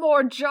with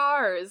more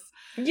jars.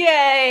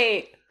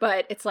 Yay!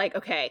 But it's like,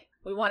 okay,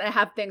 we want to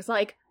have things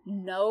like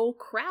no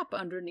crap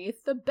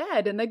underneath the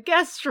bed in the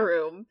guest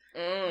room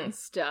and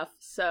stuff.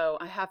 So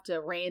I have to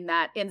rein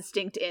that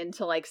instinct in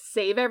to like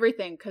save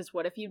everything, because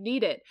what if you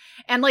need it?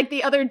 And like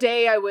the other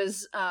day I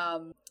was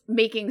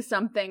making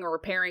something or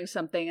repairing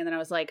something, and then I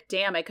was like,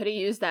 damn, I could have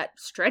used that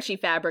stretchy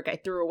fabric I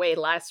threw away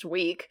last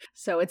week.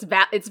 So it's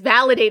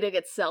validating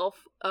itself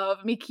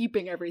of me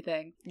keeping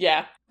everything.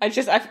 Yeah.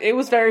 It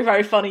was very,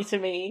 very funny to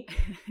me.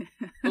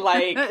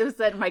 Like, it was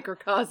that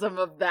microcosm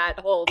of that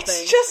whole thing.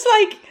 It's just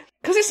like,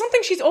 because it's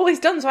something she's always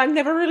done, so I've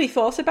never really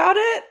thought about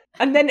it.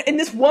 And then in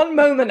this one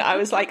moment, I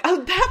was like,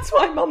 oh, that's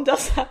why Mum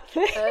does that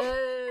thing.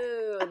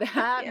 Oh,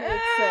 that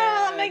makes sense.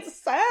 That makes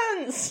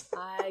sense.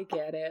 I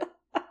get it.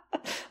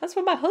 That's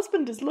when my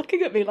husband is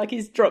looking at me like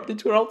he's dropped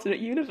into an alternate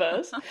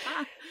universe.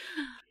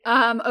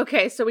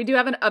 Okay, so we do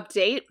have an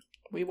update.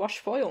 We wash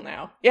foil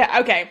now. Yeah,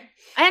 okay.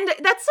 And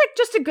that's like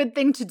just a good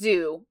thing to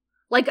do.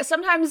 Like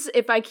sometimes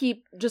if I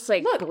keep just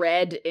like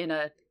bread in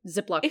a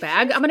Ziploc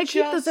bag, I'm going to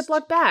keep the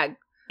Ziploc bag.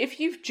 If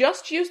you've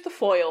just used the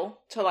foil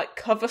to like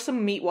cover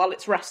some meat while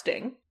it's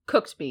resting.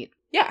 Cooked meat.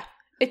 Yeah,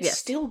 it's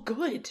still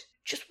good.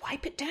 Just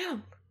wipe it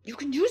down. You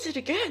can use it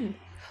again.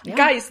 Yeah.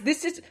 Guys,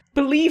 this is,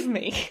 believe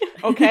me,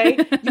 okay?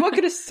 You are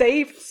going to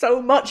save so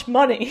much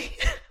money.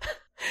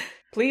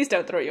 Please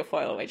don't throw your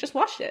foil away. Just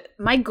wash it.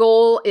 My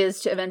goal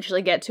is to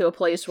eventually get to a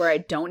place where I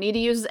don't need to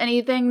use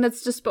anything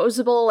that's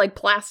disposable, like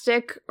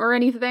plastic or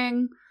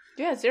anything.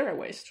 Yeah, zero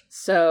waste.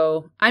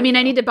 So, I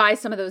need to buy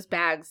some of those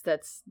bags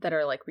that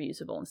are like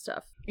reusable and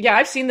stuff. Yeah,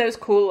 I've seen those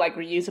cool like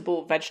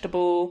reusable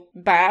vegetable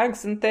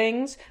bags and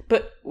things.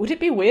 But would it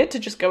be weird to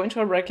just go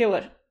into a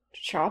regular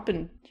shop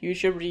and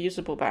use your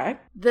reusable bag?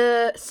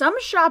 Some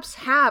shops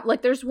have,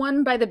 like there's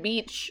one by the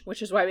beach,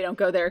 which is why we don't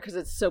go there because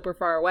it's super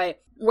far away,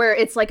 where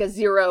it's like a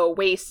zero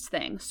waste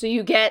thing. So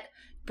you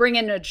bring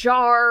in a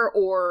jar,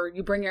 or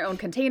you bring your own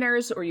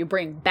containers, or you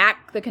bring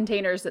back the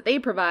containers that they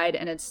provide,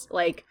 and it's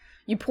like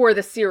you pour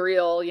the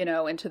cereal,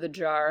 into the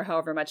jar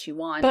however much you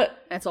want. But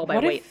it's all by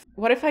weight.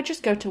 What if I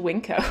just go to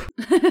Winco?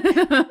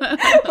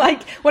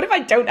 Like, what if I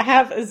don't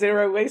have a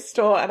zero waste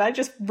store and I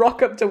just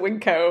rock up to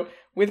Winco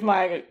with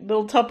my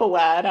little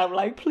Tupperware and I'm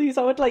like, please,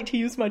 I would like to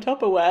use my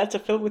Tupperware to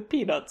fill with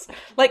peanuts.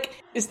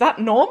 Like, is that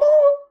normal?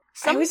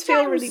 Sometimes, I always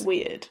feel really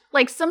weird.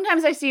 Like,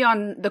 sometimes I see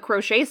on the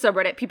crochet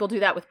subreddit, people do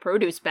that with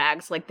produce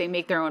bags. Like, they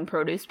make their own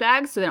produce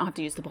bags so they don't have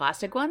to use the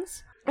plastic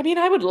ones.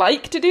 I would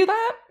like to do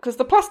that, because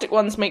the plastic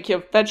ones make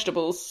your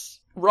vegetables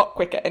rot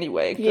quicker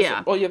anyway.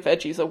 Yeah. All your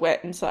veggies are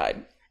wet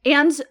inside.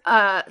 And,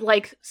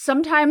 like,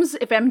 sometimes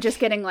if I'm just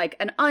getting, like,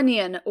 an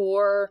onion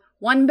or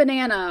one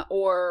banana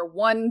or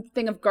one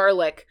thing of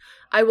garlic,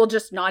 I will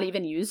just not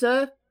even use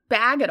a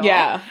bag at all.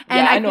 Yeah.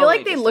 And I feel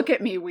like they look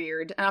at me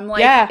weird. And I'm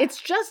like,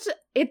 it's just,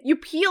 you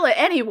peel it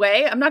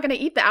anyway. I'm not going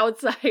to eat the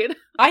outside.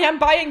 I am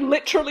buying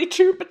literally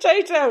 2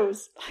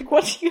 potatoes. Like,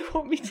 what do you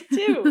want me to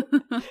do?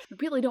 I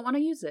really don't want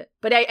to use it.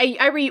 But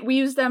we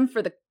use them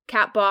for the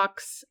cat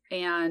box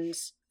and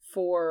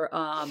for,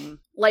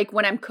 like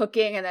when I'm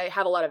cooking and I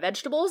have a lot of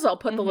vegetables, I'll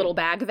put the little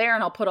bag there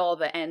and I'll put all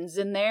the ends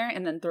in there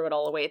and then throw it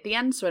all away at the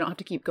end so I don't have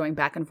to keep going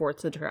back and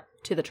forth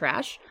to the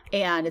trash.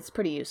 And it's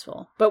pretty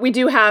useful. But we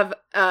do have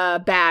a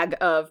bag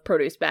of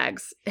produce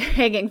bags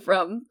hanging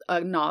from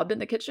a knob in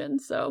the kitchen,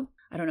 so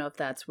I don't know if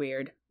that's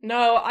weird.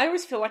 No, I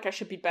always feel like I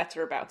should be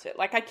better about it.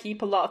 Like, I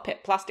keep a lot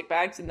of plastic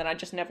bags and then I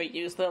just never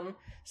use them.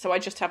 So I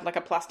just have like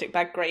a plastic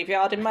bag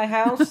graveyard in my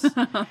house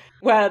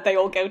where they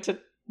all go to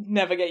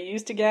never get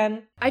used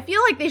again. I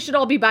feel like they should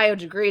all be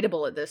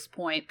biodegradable at this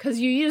point, because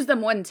you use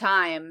them one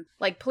time.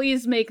 Like,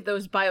 please make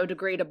those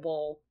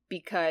biodegradable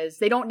because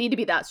they don't need to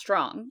be that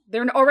strong.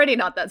 They're already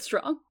not that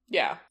strong.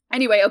 Yeah.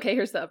 Anyway, okay,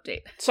 here's the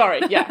update.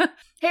 Sorry, yeah.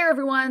 Hey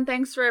everyone,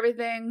 thanks for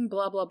everything,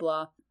 blah, blah,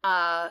 blah.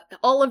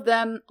 All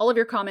of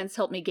your comments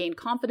helped me gain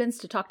confidence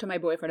to talk to my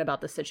boyfriend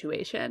about the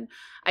situation.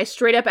 I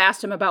straight up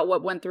asked him about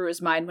what went through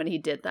his mind when he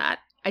did that.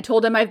 I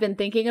told him I've been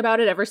thinking about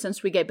it ever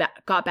since we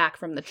got back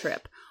from the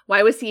trip.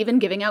 Why was he even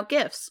giving out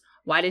gifts?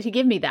 Why did he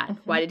give me that?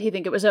 Why did he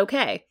think it was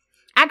okay?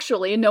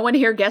 Actually, no one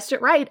here guessed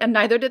it right, and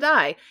neither did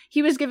I.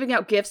 He was giving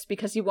out gifts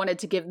because he wanted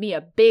to give me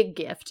a big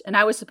gift, and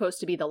I was supposed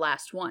to be the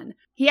last one.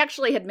 He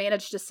actually had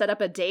managed to set up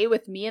a day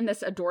with me and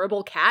this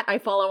adorable cat I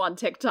follow on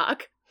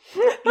TikTok.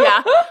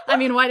 Yeah, I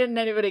mean, why didn't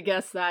anybody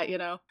guess that, you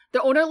know?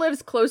 The owner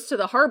lives close to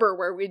the harbor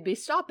where we'd be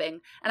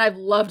stopping, and I've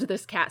loved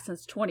this cat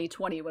since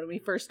 2020 when we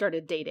first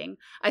started dating.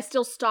 I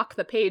still stalk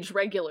the page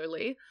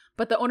regularly,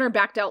 but the owner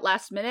backed out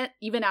last minute,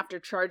 even after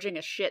charging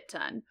a shit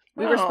ton.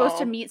 We were supposed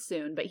to meet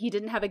soon, but he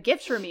didn't have a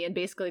gift for me and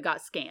basically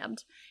got scammed.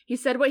 He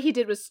said what he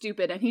did was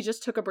stupid, and he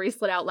just took a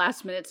bracelet out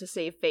last minute to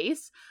save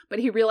face, but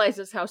he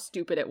realizes how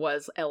stupid it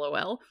was,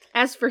 lol.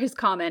 As for his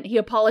comment, he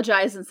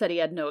apologized and said he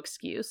had no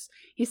excuse.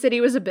 He said he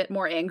was a bit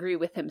more angry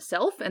with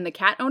himself and the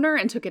cat owner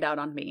and took it out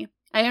on me.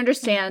 I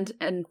understand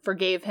and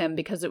forgave him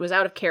because it was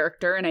out of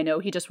character, and I know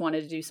he just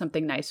wanted to do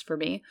something nice for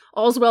me.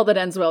 All's well that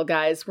ends well,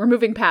 guys. We're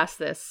moving past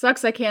this.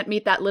 Sucks I can't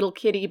meet that little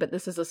kitty, but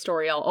this is a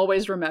story I'll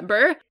always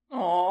remember.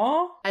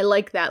 Aww. I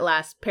like that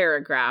last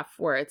paragraph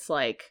where it's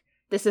like,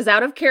 this is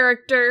out of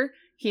character.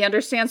 He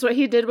understands what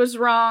he did was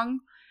wrong.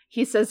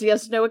 He says he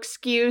has no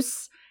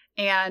excuse,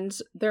 and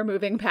they're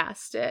moving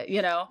past it,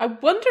 you know? I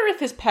wonder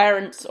if his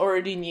parents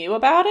already knew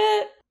about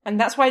it, and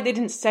that's why they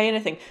didn't say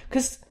anything.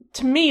 Because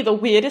to me, the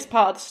weirdest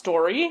part of the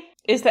story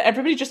is that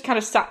everybody just kind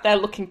of sat there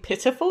looking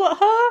pitiful at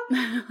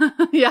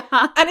her. Yeah.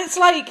 And it's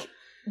like,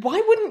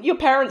 why wouldn't your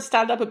parents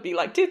stand up and be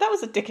like, dude, that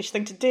was a dickish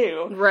thing to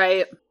do?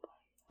 Right.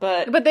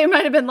 But they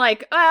might have been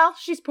like, well,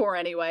 she's poor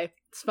anyway.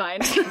 It's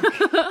fine.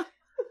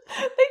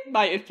 They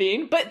might have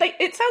been. But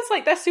it sounds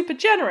like they're super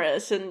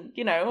generous and,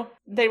 you know,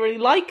 they really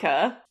like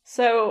her.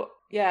 So,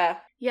 yeah.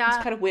 Yeah.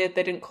 It's kind of weird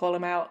they didn't call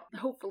him out.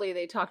 Hopefully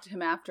they talked to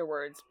him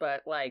afterwards,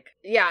 but like,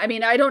 yeah, I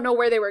mean, I don't know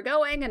where they were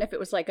going and if it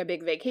was like a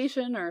big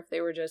vacation or if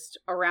they were just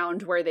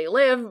around where they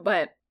live,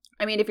 but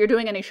I mean, if you're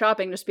doing any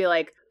shopping, just be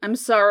like, I'm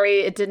sorry,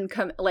 it didn't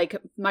come, like,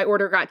 my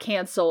order got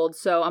canceled,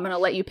 so I'm gonna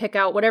let you pick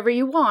out whatever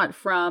you want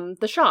from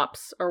the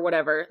shops or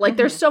whatever. Like,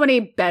 there's so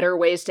many better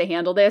ways to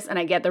handle this, and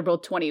I get they're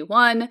both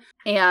 21,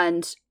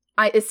 and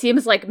it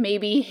seems like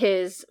maybe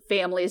his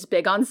family's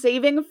big on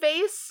saving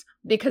face,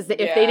 because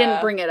if they didn't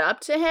bring it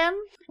up to him,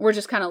 we're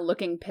just kind of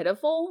looking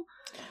pitiful.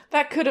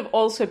 That could have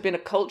also been a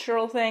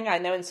cultural thing. I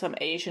know in some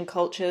Asian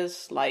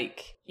cultures,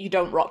 like, you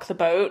don't rock the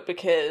boat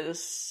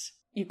because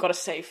you've got to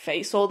save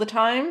face all the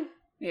time.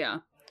 Yeah.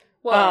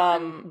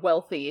 Well,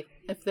 wealthy.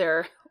 If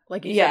they're,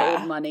 like you said,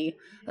 old money,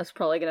 that's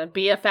probably going to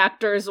be a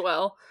factor as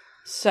well.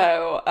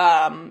 So,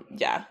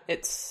 yeah,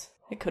 it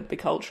could be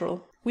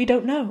cultural. We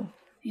don't know.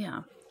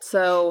 Yeah.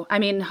 So, I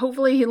mean,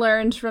 hopefully he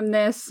learned from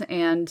this,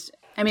 and,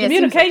 I mean,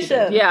 communication. It seems like he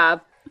did. Yeah.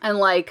 And,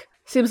 like,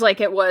 seems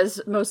like it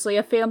was mostly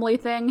a family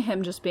thing,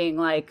 him just being,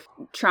 like,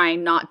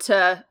 trying not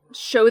to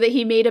show that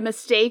he made a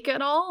mistake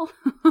at all.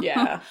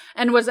 Yeah.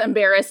 And was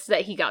embarrassed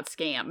that he got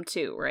scammed,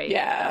 too, right?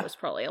 Yeah. That was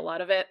probably a lot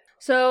of it.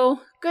 So,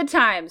 good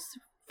times.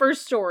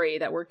 First story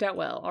that worked out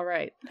well. All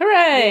right.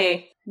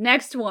 Hooray!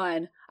 Next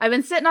one. I've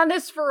been sitting on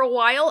this for a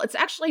while. It's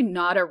actually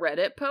not a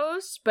Reddit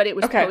post, but it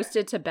was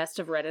posted to Best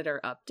of Redditor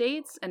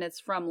updates, and it's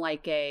from,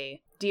 like, a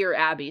Dear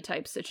Abby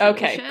type situation.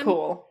 Okay,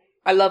 cool.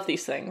 I love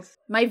these things.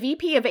 My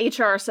VP of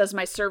HR says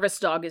my service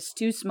dog is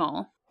too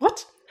small.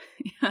 What?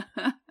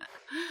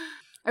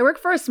 I work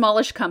for a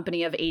smallish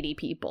company of 80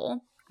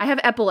 people. I have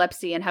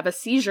epilepsy and have a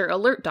seizure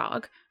alert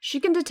dog. She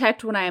can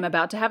detect when I am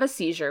about to have a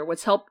seizure,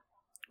 which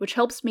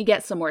helps me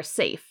get somewhere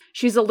safe.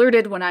 She's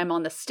alerted when I'm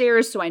on the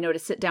stairs, so I know to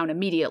sit down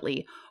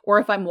immediately. Or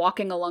if I'm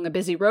walking along a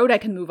busy road, I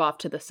can move off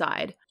to the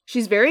side.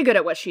 She's very good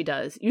at what she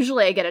does.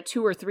 Usually I get a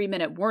 2 or 3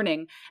 minute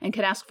warning and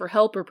can ask for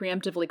help or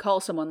preemptively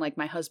call someone like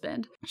my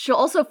husband. She'll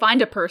also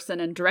find a person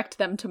and direct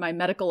them to my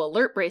medical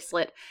alert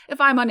bracelet if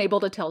I'm unable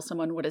to tell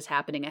someone what is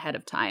happening ahead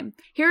of time.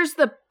 Here's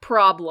the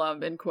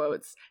problem, in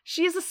quotes.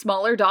 She is a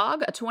smaller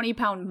dog, a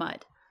 20-pound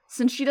mutt.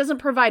 Since she doesn't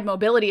provide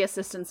mobility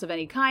assistance of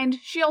any kind,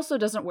 she also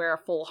doesn't wear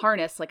a full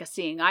harness like a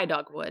seeing eye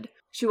dog would.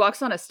 She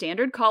walks on a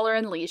standard collar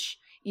and leash,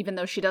 even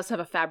though she does have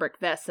a fabric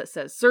vest that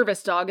says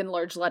service dog in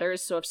large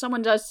letters, so if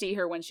someone does see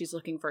her when she's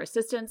looking for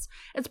assistance,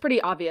 it's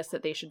pretty obvious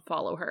that they should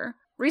follow her.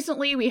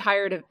 Recently, we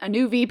hired a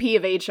new VP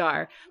of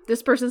HR.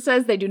 This person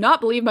says they do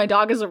not believe my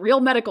dog is a real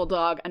medical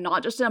dog and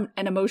not just an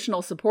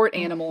emotional support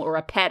animal or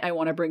a pet I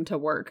want to bring to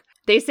work.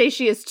 They say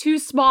she is too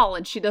small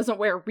and she doesn't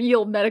wear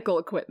real medical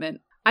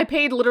equipment. I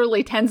paid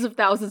literally tens of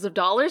thousands of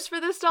dollars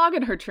for this dog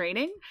and her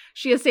training.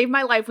 She has saved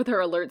my life with her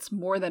alerts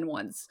more than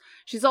once.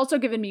 She's also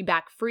given me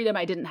back freedom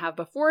I didn't have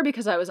before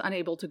because I was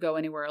unable to go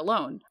anywhere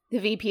alone. The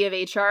VP of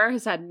HR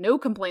has had no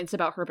complaints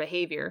about her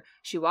behavior.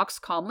 She walks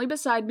calmly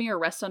beside me or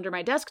rests under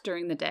my desk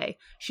during the day.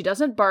 She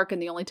doesn't bark, and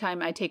the only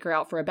time I take her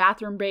out for a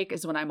bathroom break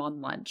is when I'm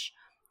on lunch.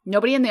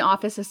 Nobody in the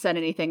office has said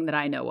anything that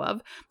I know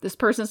of. This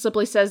person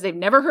simply says they've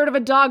never heard of a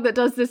dog that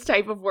does this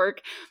type of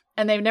work,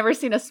 and they've never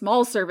seen a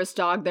small service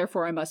dog,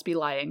 therefore I must be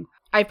lying.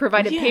 I've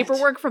provided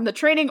paperwork from the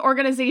training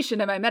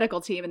organization and my medical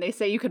team, and they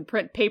say you can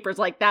print papers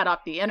like that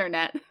off the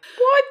internet.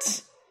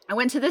 What? I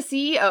went to the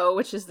CEO,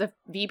 which is the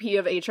VP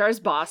of HR's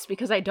boss,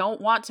 because I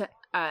don't want to,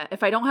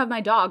 if I don't have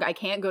my dog, I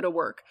can't go to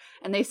work.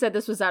 And they said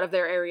this was out of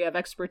their area of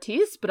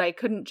expertise, but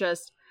couldn't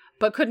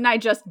I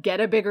just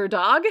get a bigger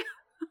dog?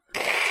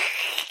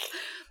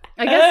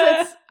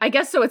 I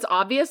guess so it's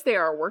obvious they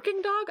are a working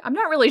dog. I'm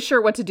not really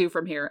sure what to do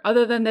from here,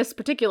 other than this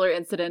particular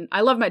incident. I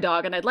love my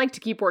dog, and I'd like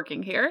to keep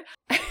working here.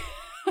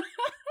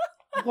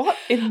 What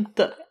in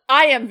the...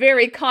 I am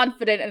very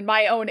confident in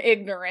my own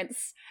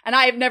ignorance, and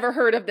I have never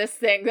heard of this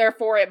thing,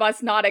 therefore it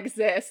must not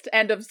exist.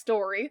 End of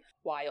story.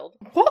 Wild.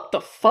 What the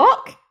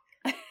fuck?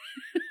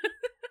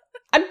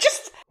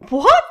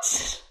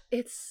 What?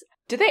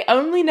 Do they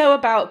only know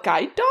about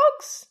guide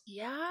dogs?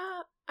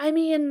 Yeah. I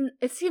mean,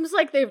 it seems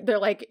like they're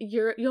like,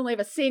 you only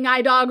have a seeing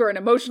eye dog or an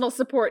emotional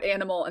support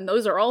animal, and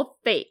those are all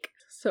fake.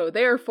 So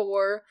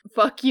therefore,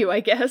 fuck you,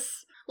 I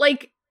guess.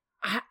 Like,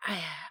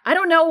 I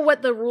don't know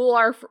what the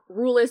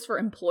rule is for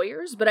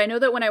employers, but I know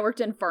that when I worked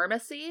in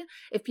pharmacy,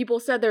 if people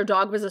said their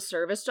dog was a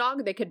service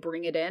dog, they could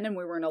bring it in and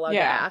we weren't allowed to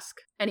ask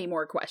any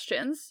more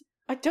questions.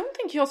 I don't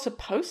think you're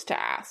supposed to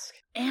ask.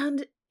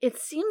 And it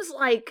seems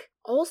like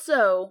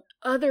also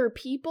other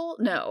people...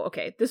 No,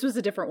 okay, this was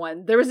a different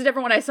one. There was a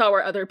different one I saw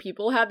where other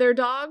people had their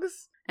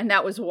dogs, and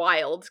that was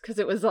wild, because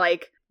it was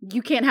like,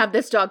 you can't have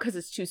this dog because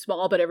it's too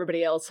small, but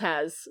everybody else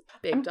has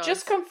big dogs. I'm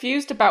just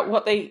confused about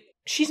what they...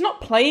 She's not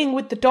playing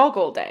with the dog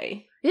all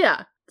day.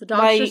 Yeah, the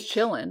dog's just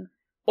chilling.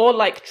 Or,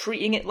 like,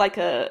 treating it like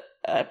a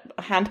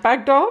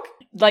handbag dog.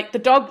 Like, the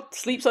dog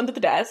sleeps under the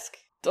desk,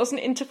 doesn't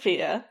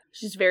interfere.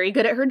 She's very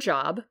good at her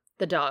job,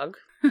 the dog.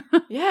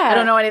 Yeah. I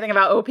don't know anything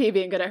about OP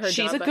being good at her job.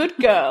 She's a good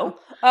girl.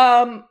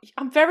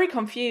 I'm very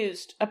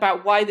confused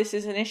about why this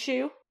is an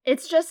issue.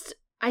 It's just...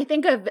 I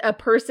think of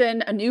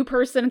a new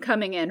person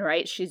coming in,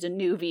 right? She's a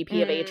new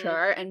VP of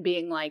HR and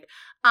being like,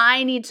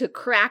 I need to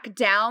crack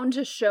down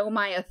to show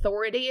my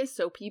authority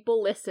so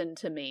people listen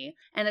to me.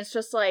 And it's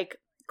just like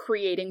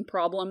creating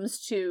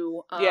problems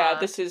to...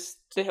 this is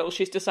the hill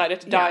she's decided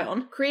to die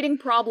on. Creating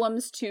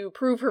problems to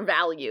prove her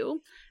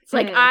value. It's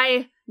like,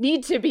 I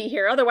need to be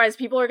here. Otherwise,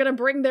 people are going to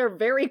bring their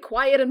very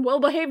quiet and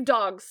well-behaved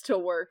dogs to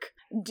work.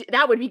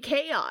 That would be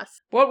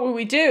chaos. What will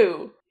we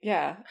do?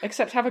 Yeah,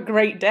 except have a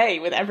great day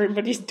with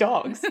everybody's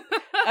dogs.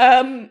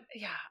 Yeah,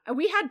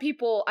 we had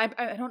people, I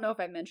don't know if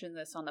I mentioned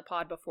this on the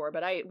pod before,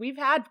 but we've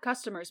had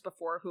customers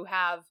before who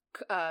have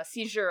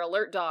seizure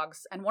alert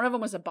dogs, and one of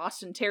them was a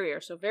Boston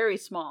Terrier, so very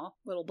small,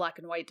 little black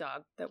and white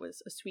dog that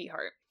was a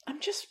sweetheart.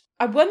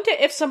 I wonder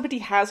if somebody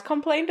has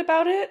complained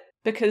about it,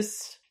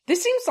 because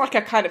this seems like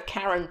a kind of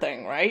Karen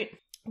thing, right?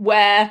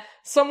 Where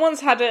someone's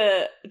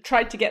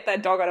tried to get their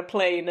dog on a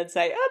plane and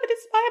say, oh, but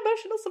it's my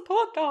emotional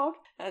support dog.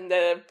 And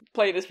the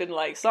plane has been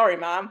like, sorry,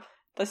 ma'am,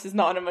 this is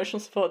not an emotional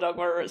support dog,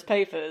 where it's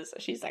papers.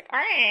 She's like,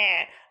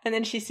 ah! And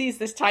then she sees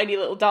this tiny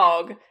little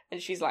dog,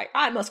 and she's like,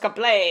 I must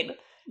complain,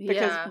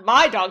 because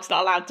my dog's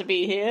not allowed to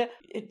be here.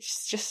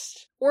 It's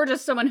just... Or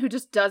just someone who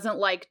just doesn't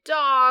like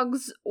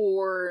dogs,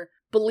 or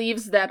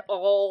believes that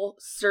all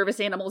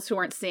service animals who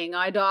aren't seeing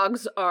eye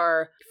dogs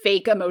are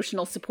fake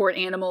emotional support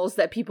animals,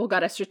 that people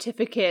got a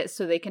certificate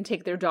so they can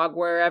take their dog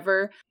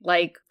wherever.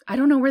 Like, I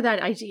don't know where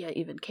that idea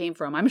even came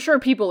from. I'm sure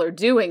people are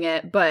doing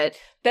it, but...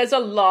 There's a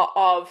lot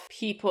of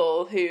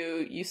people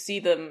who you see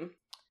them...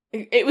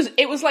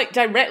 It was like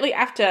directly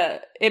after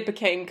it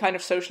became kind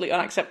of socially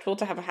unacceptable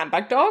to have a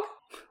handbag dog.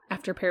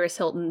 After Paris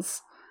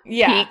Hilton's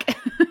peak.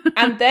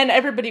 And then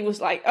everybody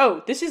was like,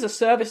 oh, this is a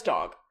service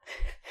dog.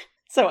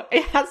 So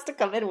it has to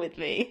come in with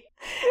me.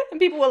 And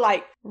people were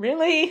like,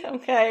 really?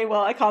 Okay,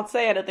 well, I can't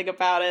say anything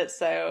about it,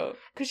 so...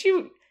 Because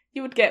you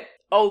would get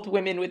old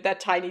women with their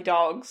tiny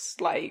dogs,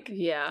 like,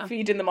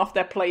 feeding them off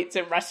their plates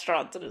in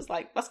restaurants, and it's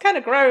like, that's kind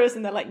of gross.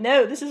 And they're like,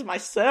 no, this is my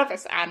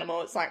service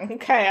animal. It's like,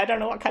 okay, I don't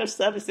know what kind of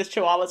service this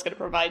chihuahua's going to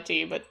provide to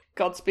you, but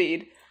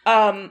Godspeed.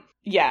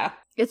 Yeah.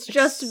 It's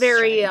just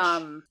very,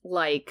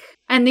 like...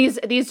 And these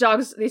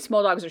dogs, these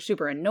small dogs are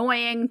super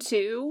annoying,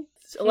 too.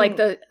 Like,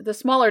 the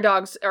smaller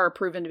dogs are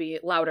proven to be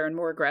louder and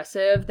more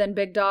aggressive than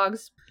big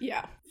dogs.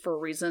 Yeah. For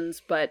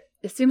reasons, but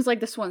it seems like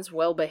this one's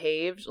well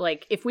behaved.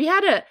 Like, if we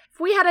had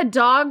a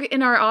dog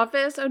in our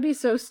office, I would be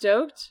so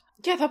stoked.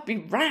 Yeah, that'd be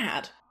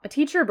rad. A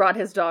teacher brought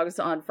his dogs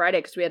on Friday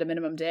because we had a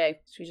minimum day.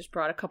 So he just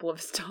brought a couple of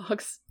his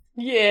dogs.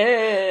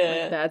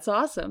 Yeah. Like, that's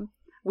awesome.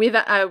 We've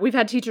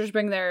had teachers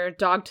bring their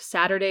dog to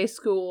Saturday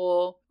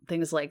school,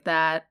 things like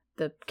that.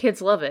 The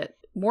kids love it.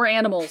 More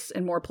animals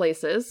in more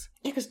places.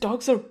 Yeah, because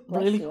dogs are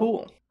really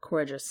cool.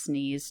 Cora just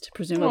sneezed,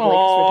 presumably because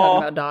we're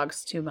talking about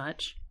dogs too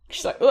much.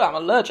 She's like, oh, I'm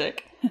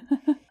allergic.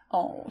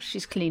 Oh,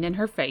 she's cleaning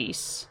her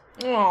face.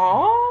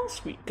 Aw,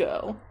 sweet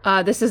girl.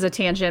 This is a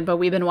tangent, but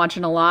we've been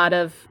watching a lot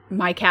of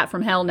My Cat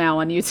from Hell now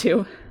on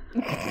YouTube.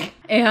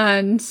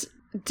 And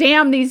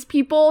damn, these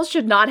people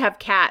should not have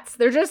cats.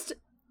 They're just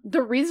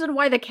The reason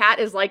why the cat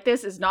is like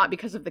this is not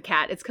because of the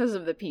cat. It's because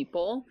of the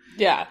people.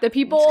 Yeah. The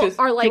people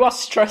are like... You are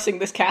stressing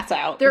this cat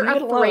out. They're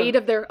afraid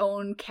of their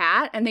own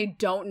cat, and they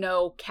don't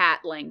know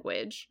cat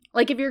language.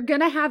 Like, if you're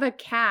gonna have a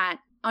cat,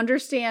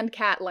 understand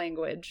cat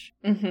language.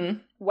 Mm-hmm.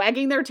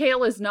 Wagging their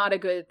tail is not a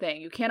good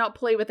thing. You cannot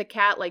play with a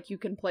cat like you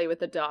can play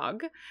with a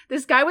dog.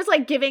 This guy was,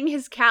 like, giving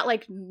his cat,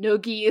 like,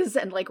 noogies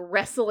and, like,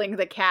 wrestling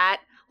the cat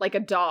like a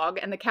dog,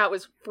 and the cat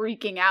was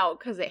freaking out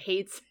because it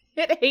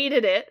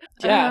hated it.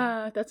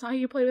 Yeah. That's how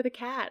you play with a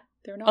cat.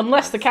 They're not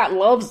Unless dogs. the cat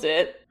loves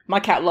it. My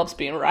cat loves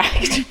being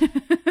ragged.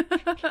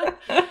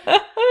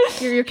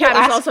 Your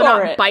cat is also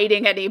not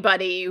biting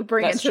anybody you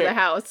bring into the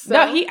house. So.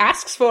 No, he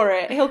asks for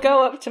it. He'll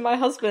go up to my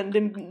husband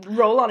and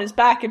roll on his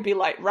back and be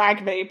like,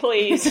 rag me,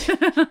 please.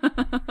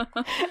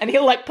 And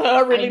he'll like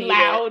purr really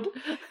loud.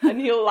 And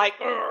he'll like,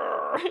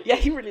 yeah,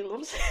 he really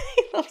loves it.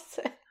 He loves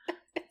it.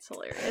 It's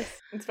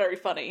hilarious. It's very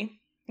funny.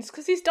 It's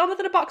because he's dumber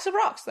than a box of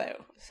rocks,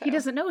 though. So. He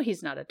doesn't know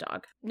he's not a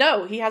dog.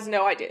 No, he has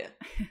no idea.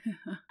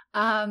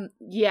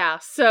 Yeah,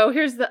 so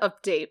here's the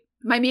update.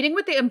 My meeting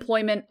with the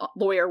employment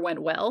lawyer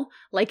went well.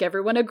 Like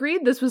everyone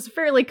agreed, this was a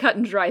fairly cut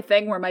and dry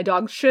thing where my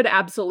dog should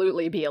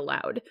absolutely be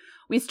allowed.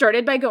 We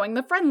started by going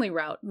the friendly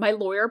route. My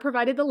lawyer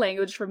provided the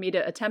language for me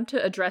to attempt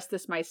to address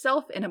this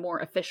myself in a more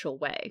official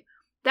way.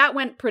 That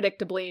went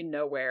predictably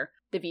nowhere.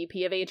 The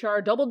VP of HR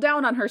doubled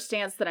down on her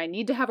stance that I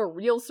need to have a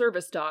real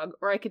service dog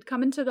or I could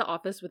come into the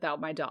office without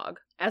my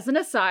dog. As an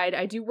aside,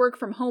 I do work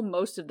from home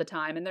most of the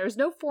time and there is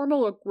no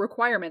formal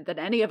requirement that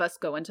any of us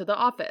go into the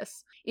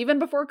office. Even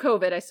before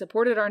COVID, I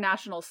supported our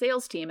national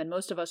sales team and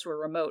most of us were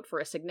remote for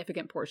a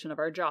significant portion of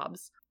our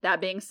jobs.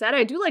 That being said,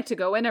 I do like to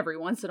go in every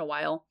once in a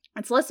while.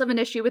 It's less of an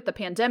issue with the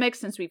pandemic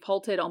since we've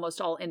halted almost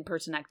all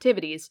in-person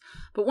activities,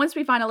 but once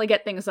we finally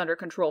get things under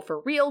control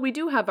for real, we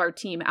do have our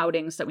team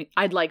outings that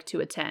I'd like to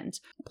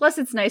attend. Plus,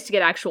 it's nice to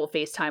get actual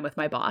face time with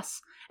my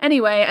boss.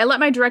 Anyway, I let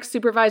my direct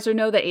supervisor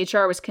know that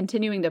HR was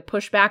continuing to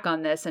push back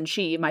on this, and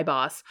she, my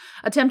boss,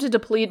 attempted to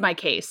plead my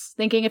case,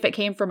 thinking if it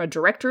came from a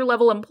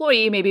director-level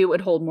employee, maybe it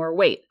would hold more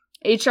weight.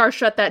 HR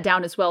shut that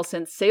down as well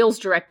since sales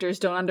directors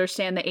don't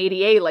understand the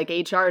ADA like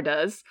HR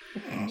does.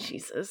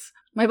 Jesus.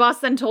 My boss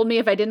then told me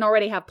if I didn't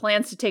already have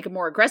plans to take a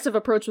more aggressive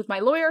approach with my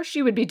lawyer,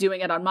 she would be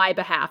doing it on my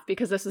behalf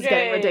because this is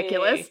getting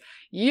ridiculous.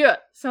 Yeah,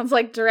 sounds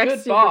like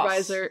direct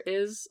supervisor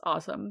is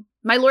awesome.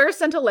 My lawyer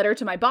sent a letter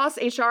to my boss,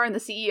 HR, and the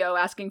CEO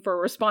asking for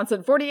a response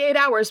in 48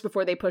 hours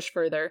before they push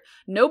further.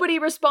 Nobody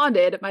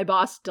responded. My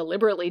boss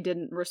deliberately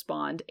didn't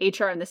respond.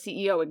 HR and the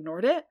CEO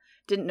ignored it.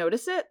 Didn't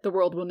notice it? The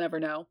world will never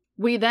know.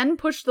 We then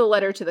pushed the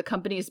letter to the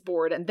company's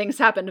board, and things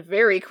happened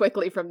very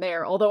quickly from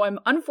there, although I'm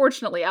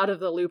unfortunately out of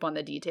the loop on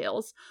the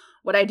details.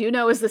 What I do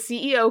know is the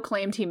CEO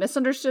claimed he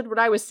misunderstood what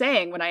I was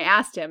saying when I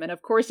asked him, and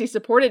of course he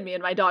supported me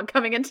and my dog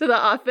coming into the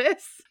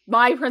office.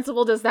 My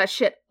principal does that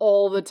shit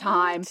all the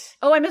time. What?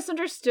 Oh, I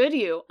misunderstood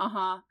you.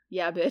 Uh-huh.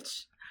 Yeah,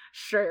 bitch.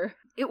 Sure.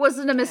 It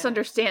wasn't a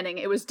misunderstanding.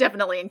 It was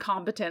definitely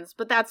incompetence,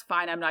 but that's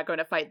fine. I'm not going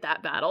to fight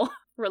that battle.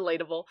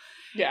 Relatable.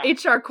 Yeah.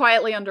 HR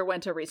quietly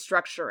underwent a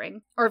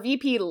restructuring. Our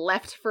VP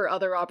left for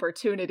other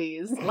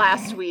opportunities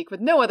last week with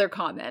no other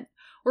comment.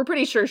 We're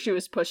pretty sure she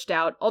was pushed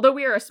out. Although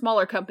we are a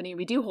smaller company,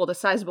 we do hold a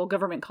sizable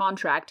government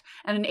contract,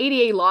 and an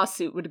ADA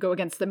lawsuit would go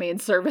against the main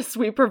service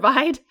we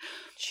provide.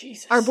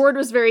 Jesus. Our board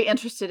was very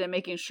interested in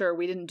making sure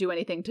we didn't do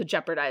anything to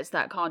jeopardize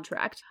that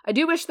contract. I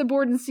do wish the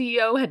board and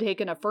CEO had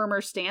taken a firmer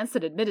stance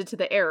that admitted to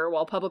the error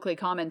while publicly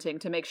commenting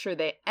to make sure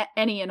that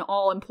any and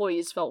all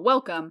employees felt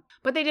welcome,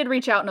 but they did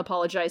reach out and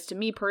apologize to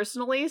me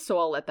personally, so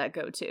I'll let that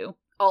go too.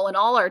 All in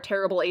all, our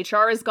terrible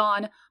HR is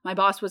gone. My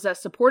boss was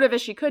as supportive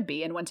as she could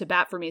be and went to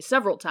bat for me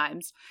several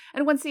times.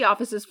 And once the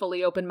office is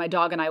fully open, my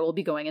dog and I will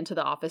be going into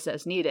the office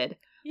as needed.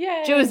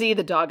 Yay! Josie,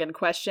 the dog in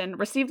question,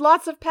 received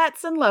lots of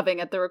pets and loving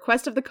at the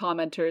request of the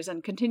commenters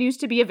and continues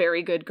to be a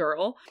very good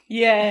girl.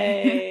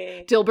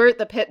 Yay! Dilbert,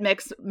 the pit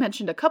mix,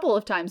 mentioned a couple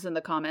of times in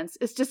the comments,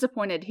 is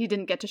disappointed he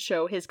didn't get to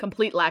show his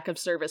complete lack of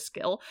service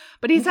skill,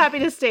 but he's happy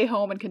to stay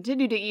home and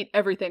continue to eat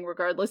everything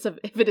regardless of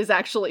if it is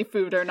actually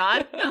food or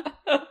not.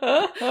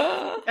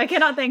 I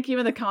cannot thank you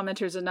and the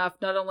commenters enough.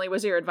 Not only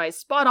was your advice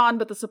spot on,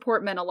 but the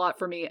support meant a lot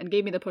for me and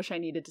gave me the push I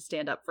needed to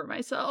stand up for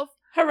myself.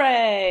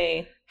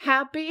 Hooray!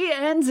 Happy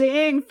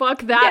ending!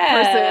 Fuck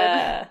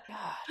that person.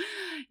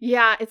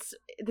 Yeah,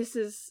 this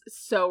is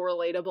so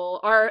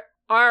relatable.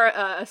 Our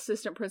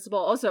assistant principal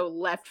also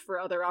left for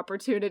other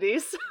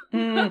opportunities.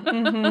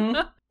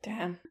 Mm-hmm.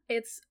 Damn.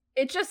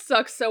 It just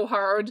sucks so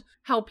hard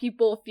how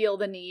people feel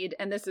the need,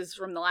 and this is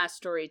from the last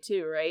story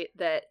too, right?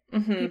 That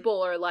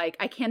people are like,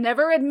 I can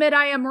never admit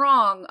I am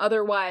wrong,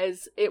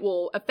 otherwise it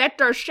will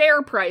affect our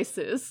share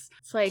prices.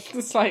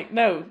 It's like,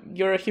 no,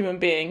 you're a human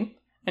being,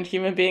 and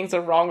human beings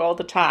are wrong all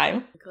the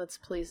time. Let's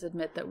please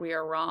admit that we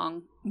are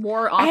wrong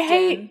more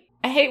often.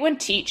 I hate when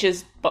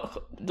teachers,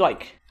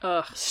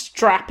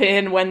 strap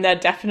in when they're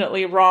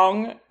definitely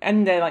wrong,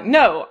 and they're like,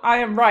 no, I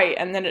am right,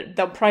 and then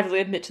they'll privately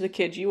admit to the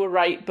kid, you were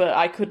right, but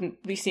I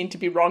couldn't be seen to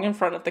be wrong in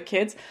front of the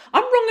kids.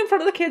 I'm wrong in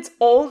front of the kids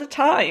all the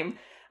time.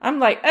 I'm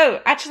like,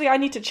 oh, actually, I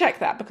need to check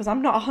that, because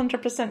I'm not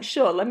 100%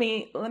 sure. Let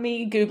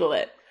me Google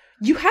it.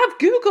 You have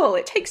Google.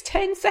 It takes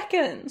 10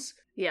 seconds.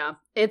 Yeah,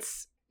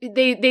 it's...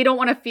 They don't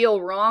want to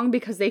feel wrong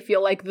because they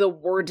feel like the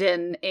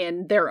warden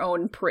in their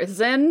own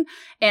prison.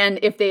 And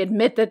if they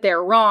admit that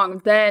they're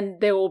wrong, then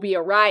there will be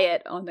a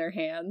riot on their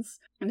hands.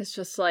 And it's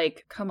just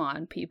like, come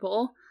on,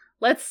 people.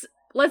 Let's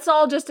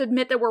all just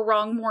admit that we're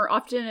wrong more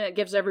often, and it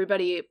gives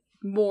everybody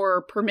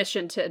more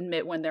permission to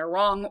admit when they're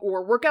wrong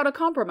or work out a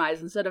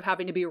compromise instead of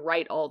having to be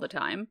right all the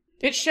time.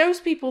 It shows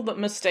people that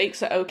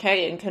mistakes are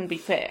okay and can be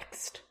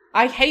fixed.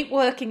 I hate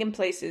working in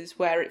places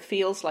where it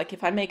feels like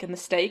if I make a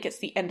mistake, it's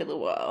the end of the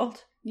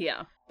world.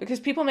 Yeah. Because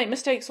people make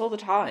mistakes all the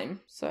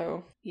time,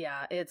 so...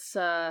 Yeah, it's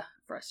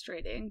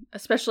frustrating.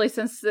 Especially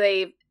since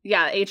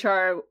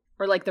HR,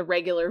 or like the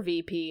regular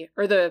VP,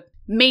 or the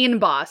main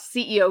boss,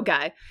 CEO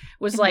guy,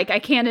 was like, I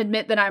can't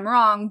admit that I'm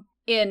wrong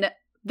in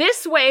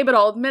this way, but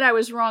I'll admit I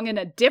was wrong in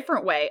a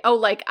different way. Oh,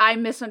 like, I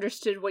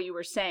misunderstood what you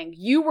were saying.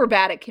 You were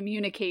bad at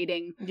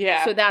communicating,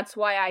 so that's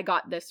why I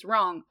got this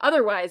wrong.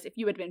 Otherwise, if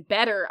you had been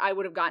better, I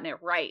would have gotten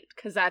it right,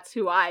 because that's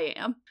who I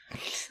am.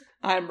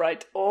 I'm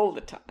right all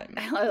the time.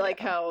 I like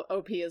how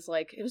OP is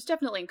like, it was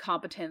definitely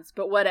incompetence,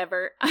 but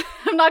whatever.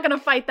 I'm not going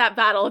to fight that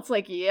battle. It's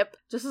like, yep.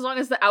 Just as long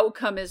as the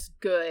outcome is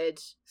good.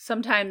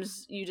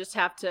 Sometimes you just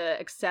have to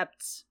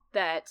accept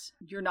that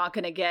you're not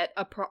going to get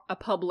a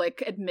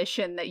public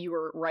admission that you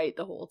were right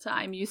the whole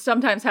time. You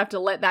sometimes have to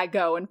let that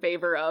go in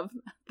favor of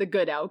the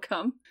good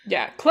outcome.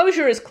 Yeah,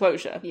 closure is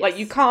closure. Yes. Like,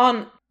 you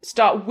can't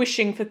start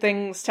wishing for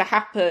things to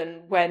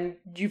happen when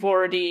you've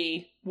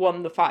already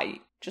won the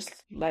fight.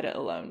 Just let it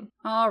alone.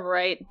 All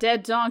right,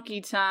 dead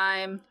donkey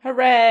time.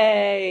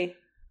 Hooray!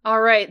 All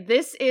right,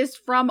 this is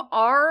from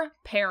Our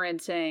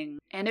Parenting,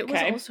 and it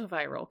was also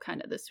viral kind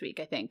of this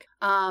week, I think.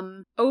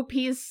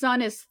 OP's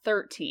son is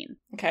 13.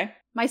 Okay.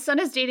 My son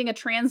is dating a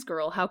trans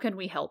girl. How can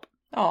we help?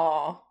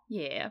 Aw.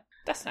 Yeah.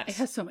 That's nice. It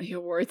has so many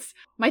awards.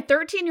 My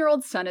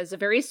 13-year-old son is a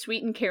very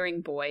sweet and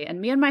caring boy, and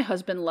me and my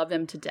husband love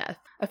him to death.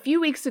 A few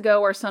weeks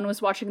ago, our son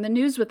was watching the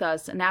news with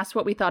us and asked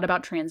what we thought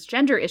about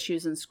transgender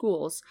issues in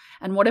schools,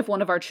 and what if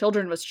one of our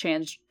children was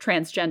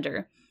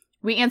transgender.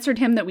 We answered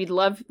him that we'd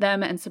love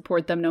them and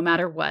support them no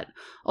matter what,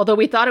 although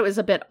we thought it was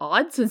a bit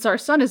odd since our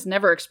son has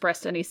never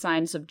expressed any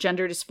signs of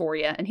gender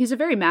dysphoria, and he's a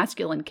very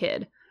masculine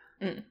kid.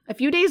 A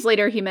few days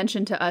later, he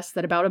mentioned to us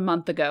that about a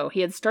month ago,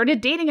 he had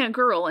started dating a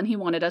girl and he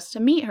wanted us to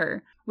meet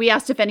her. We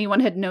asked if anyone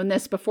had known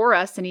this before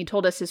us, and he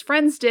told us his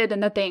friends did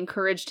and that they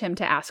encouraged him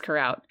to ask her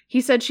out.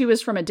 He said she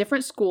was from a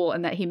different school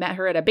and that he met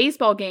her at a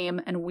baseball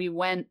game and we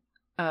went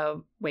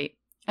to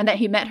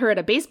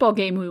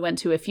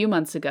a few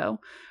months ago.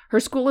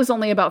 Her school is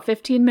only about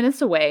 15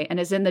 minutes away and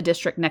is in the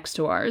district next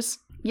to ours.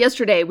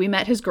 Yesterday, we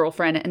met his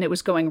girlfriend, and it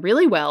was going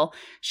really well.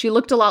 She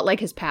looked a lot like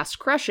his past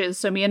crushes,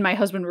 so me and my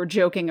husband were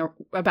joking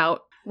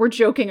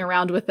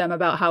around with them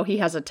about how he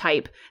has a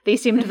type. They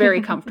seemed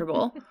very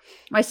comfortable.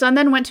 My son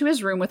then went to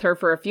his room with her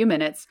for a few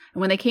minutes,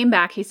 and when they came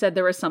back, he said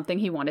there was something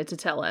he wanted to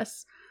tell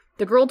us.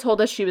 The girl told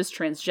us she was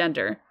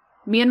transgender.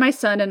 Me and my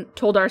son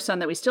told our son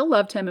that we still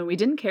loved him and we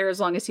didn't care as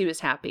long as he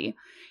was happy.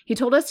 He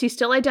told us he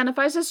still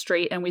identifies as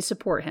straight and we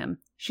support him.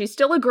 She's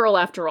still a girl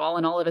after all,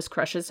 and all of his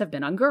crushes have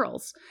been on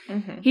girls.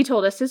 He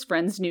told us his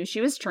friends knew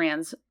she was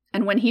trans,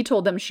 and when he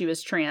told them she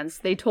was trans,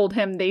 they told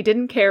him they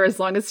didn't care as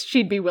long as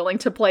she'd be willing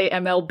to play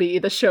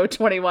MLB The Show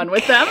 21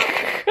 with them.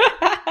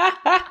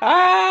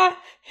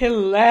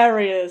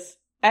 Hilarious.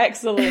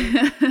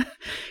 Excellent.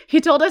 He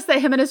told us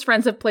that him and his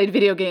friends have played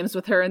video games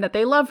with her and that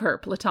they love her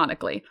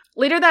platonically.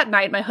 Later that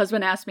night, my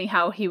husband asked me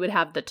how he would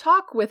have the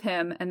talk with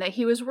him and that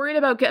he was worried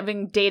about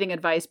giving dating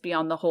advice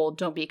beyond the whole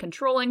don't be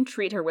controlling,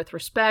 treat her with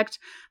respect,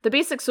 the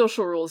basic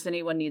social rules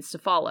anyone needs to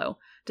follow.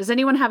 Does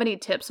anyone have any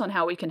tips on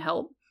how we can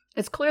help?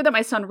 It's clear that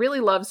my son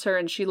really loves her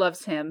and she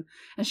loves him,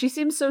 and she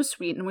seems so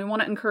sweet and we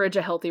want to encourage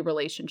a healthy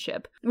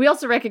relationship. We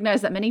also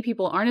recognize that many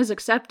people aren't as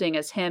accepting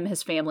as him,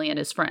 his family, and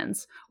his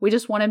friends. We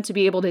just want him to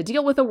be able to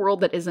deal with a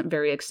world that isn't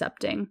very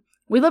accepting.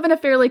 We live in a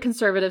fairly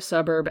conservative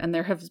suburb, and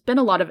there has been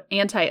a lot of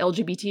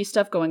anti-LGBT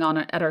stuff going on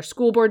at our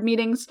school board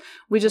meetings.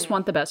 We just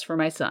want the best for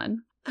my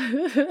son.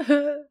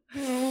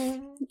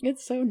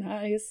 It's so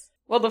nice.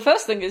 Well, the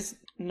first thing is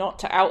not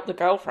to out the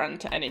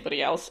girlfriend to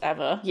anybody else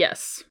ever.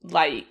 Yes.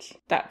 Like,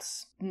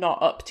 that's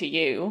not up to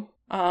you.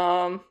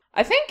 I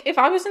think if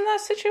I was in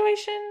that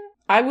situation,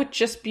 I would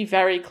just be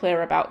very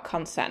clear about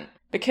consent.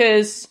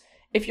 Because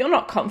if you're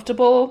not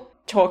comfortable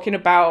talking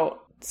about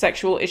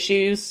sexual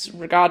issues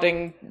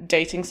regarding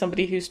dating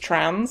somebody who's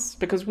trans,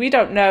 because we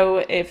don't know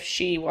if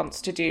she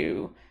wants to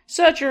do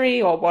surgery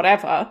or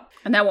whatever.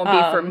 And that won't be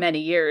for many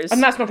years.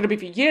 And that's not going to be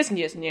for years and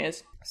years and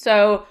years.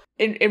 So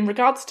in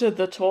regards to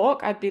the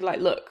talk, I'd be like,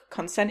 look,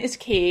 consent is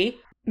key.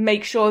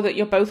 Make sure that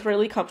you're both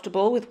really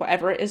comfortable with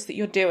whatever it is that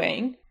you're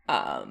doing.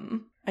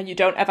 And you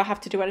don't ever have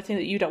to do anything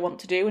that you don't want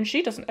to do. And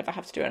she doesn't ever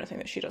have to do anything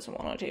that she doesn't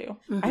want to do.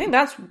 I think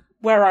that's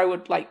where I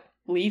would,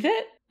 leave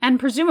it. And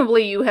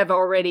presumably you have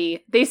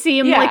already... They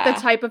seem like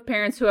the type of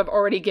parents who have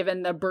already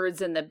given the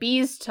birds and the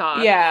bees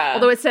talk. Yeah.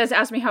 Although it says,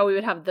 ask me how we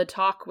would have the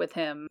talk with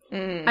him.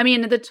 I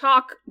mean,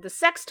 the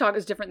sex talk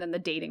is different than the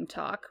dating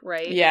talk,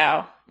 right?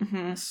 Yeah.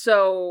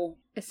 So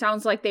it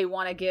sounds like they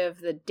want to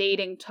give the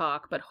dating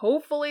talk, but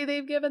hopefully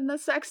they've given the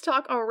sex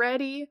talk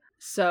already.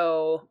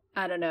 So,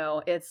 I don't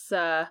know. It's,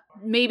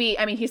 maybe,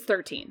 I mean, he's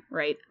 13,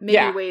 right?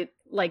 Maybe we,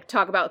 like,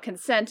 talk about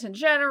consent in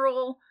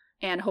general,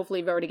 and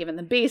hopefully we've already given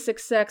the basic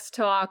sex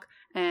talk,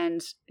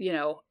 and, you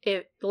know,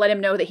 let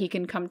him know that he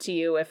can come to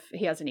you if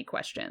he has any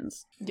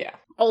questions. Yeah.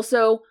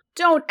 Also,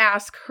 don't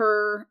ask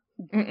her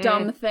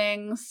dumb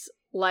things,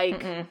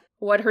 like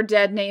what her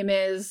dead name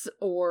is,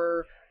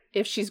 or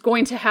if she's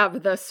going to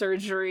have the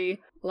surgery.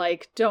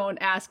 Like, don't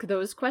ask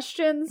those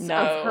questions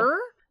of her.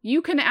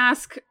 You can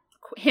ask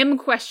him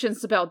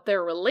questions about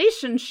their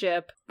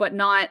relationship, but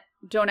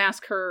don't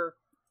ask her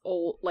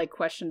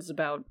questions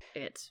about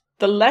it.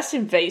 The less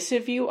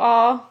invasive you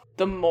are,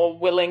 the more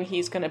willing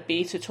he's going to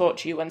be to talk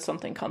to you when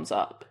something comes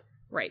up.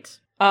 Right.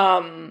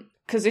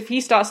 Because if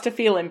he starts to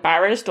feel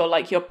embarrassed, or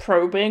like you're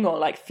probing or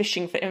like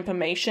fishing for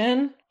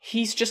information,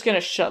 he's just going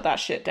to shut that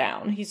shit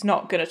down. He's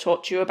not going to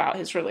talk to you about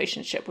his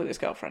relationship with his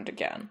girlfriend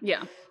again.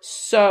 Yeah.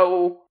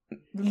 So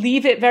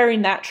leave it very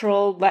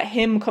natural. Let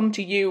him come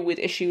to you with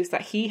issues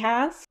that he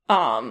has.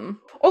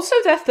 Also,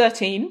 they're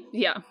 13.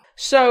 Yeah.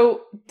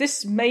 So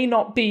this may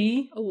not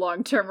be a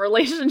long-term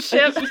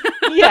relationship.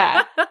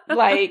 Yeah.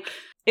 Like,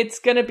 it's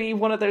going to be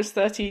one of those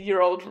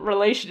 13-year-old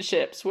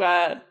relationships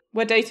where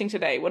we're dating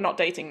today, we're not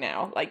dating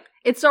now. Like,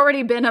 it's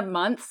already been a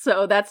month,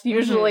 so that's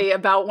usually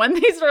about when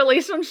these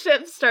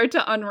relationships start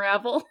to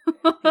unravel.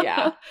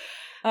 Yeah.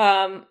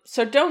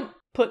 So don't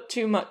put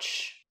too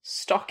much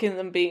stock in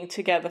them being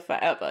together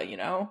forever, you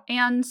know?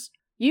 And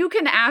you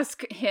can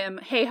ask him,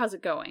 hey, how's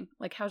it going?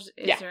 Like, is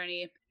there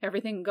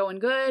everything going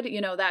good?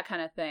 You know, that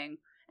kind of thing.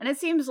 And it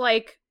seems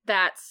like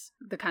that's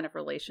the kind of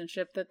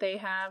relationship that they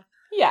have.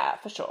 Yeah,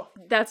 for sure.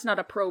 That's not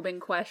a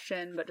probing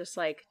question, but just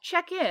like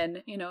check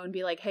in, you know, and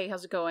be like, hey,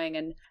 how's it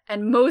going?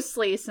 And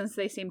mostly, since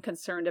they seem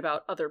concerned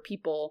about other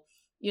people,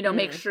 you know,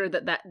 make sure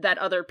that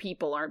other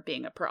people aren't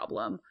being a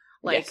problem.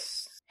 Like,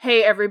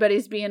 hey,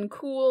 everybody's being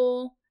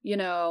cool, you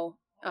know,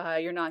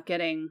 you're not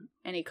getting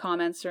any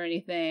comments or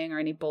anything or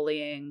any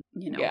bullying,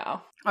 you know. Yeah.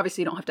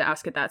 Obviously, you don't have to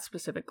ask it that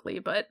specifically,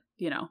 but,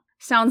 you know,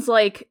 sounds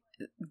like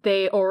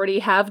they already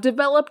have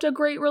developed a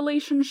great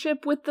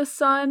relationship with the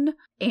son.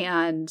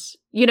 And,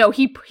 you know,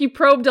 he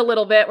probed a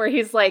little bit where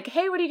he's like,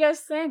 hey, what do you guys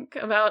think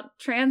about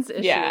trans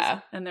issues? Yeah.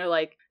 And they're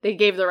like, they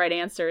gave the right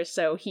answer.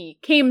 So he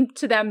came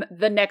to them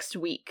the next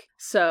week.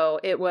 So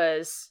it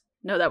was,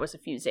 that was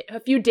a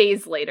few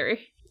days later.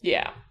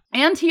 Yeah.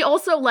 And he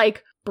also,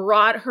 like,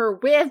 brought her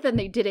with, and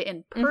they did it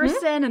in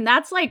person, and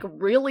that's, like,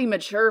 really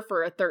mature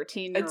for a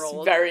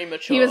 13-year-old. It's very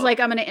mature. He was like,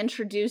 I'm going to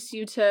introduce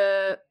you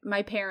to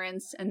my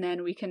parents, and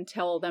then we can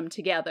tell them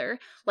together.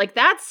 Like,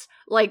 that's,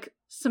 like,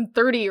 some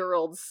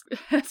 30-year-olds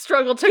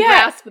struggle to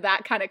grasp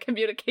that kind of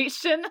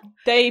communication.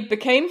 They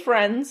became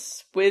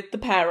friends with the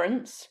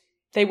parents.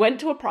 They went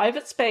to a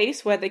private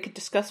space where they could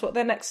discuss what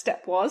their next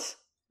step was.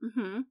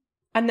 Mm-hmm.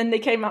 And then they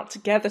came out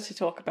together to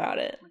talk about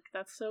it. Like,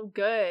 that's so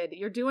good.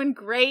 You're doing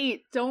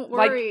great. Don't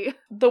worry. Like,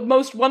 the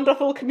most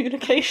wonderful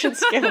communication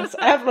skills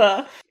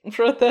ever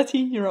for a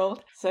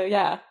 13-year-old. So,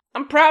 yeah.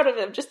 I'm proud of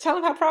him. Just tell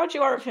him how proud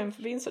you are of him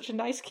for being such a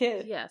nice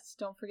kid. Yes,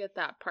 don't forget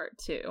that part,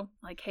 too.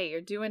 Like, hey,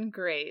 you're doing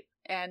great.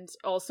 And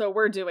also,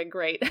 we're doing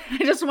great. I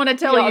just want to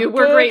tell you,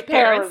 we're great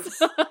parents.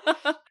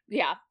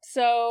 Yeah.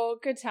 So,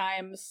 good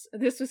times.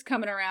 This was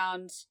coming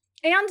around.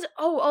 And,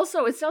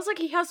 also, it sounds like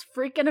he has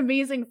freaking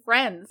amazing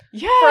friends.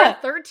 Yeah!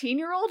 For a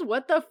 13-year-old?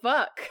 What the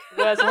fuck?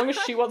 Yeah, as long as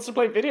she wants to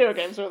play video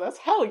games with us.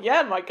 Hell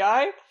yeah, my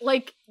guy!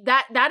 Like,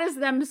 that is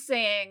them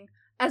saying,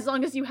 as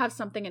long as you have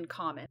something in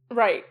common.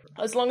 Right.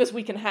 As long as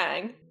we can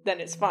hang,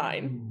 then it's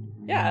fine.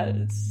 Yeah,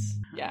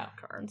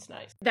 it's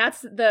nice.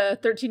 That's the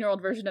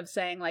 13-year-old version of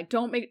saying, like,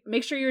 don't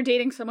make sure you're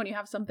dating someone you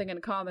have something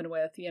in common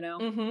with, you know?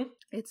 Mm-hmm.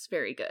 It's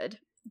very good.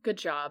 Good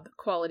job.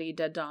 Quality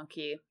Dead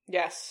Donkey.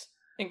 Yes.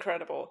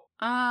 Incredible.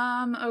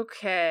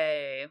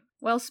 Okay.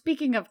 Well,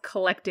 speaking of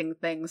collecting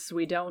things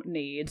we don't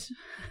need.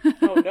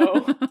 Oh,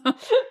 no.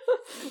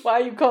 Why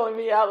are you calling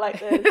me out like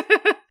this?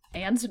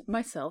 And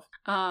myself.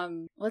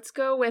 Let's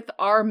go with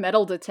our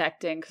metal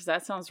detecting, because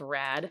that sounds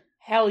rad.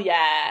 Hell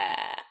yeah.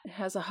 It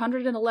has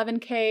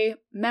 111k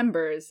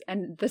members,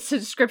 and the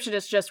description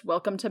is just,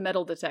 welcome to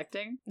metal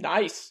detecting.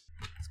 Nice.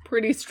 It's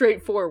pretty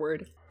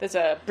straightforward. There's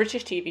a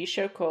British TV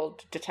show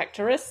called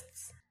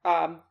Detectorists,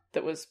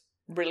 that was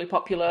really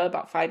popular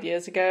about 5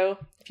 years ago.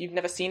 If you've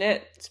never seen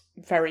it, it's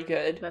very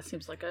good. That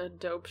seems like a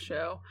dope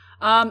show.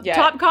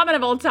 Top comment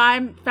of all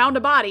time, found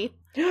a body.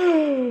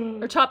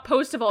 Or top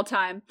post of all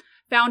time,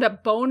 found a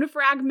bone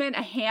fragment,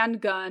 a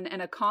handgun,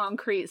 and a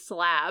concrete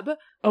slab.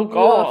 Oh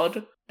god.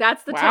 Oof.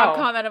 That's the top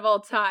comment of all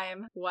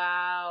time.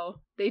 Wow.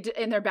 They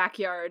in their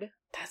backyard.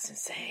 That's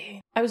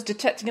insane. I was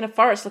detecting in a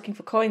forest looking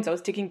for coins. I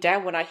was digging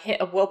down when I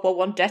hit a World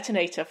War I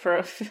detonator for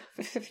a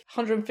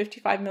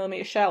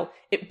 155mm shell.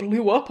 It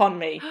blew up on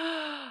me.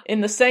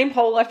 In the same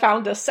hole, I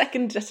found a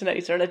second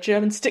detonator and a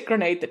German stick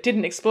grenade that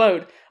didn't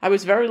explode. I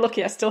was very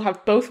lucky I still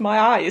have both my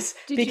eyes.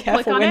 Be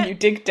careful when you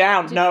dig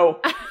down.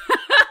 No.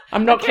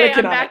 I'm not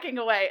clicking on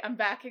it. I'm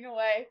backing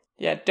away.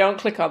 Yeah, don't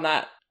click on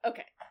that.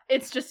 Okay.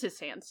 It's just his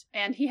hands.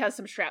 And he has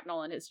some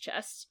shrapnel in his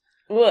chest.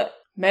 Ugh.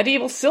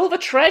 Medieval silver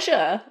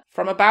treasure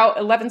from about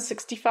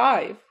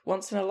 1165.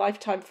 Once in a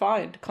lifetime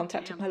find.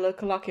 Contacted my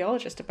local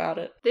archaeologist about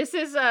it. This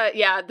is,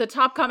 the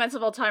top comments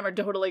of all time are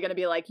totally going to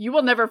be like, you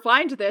will never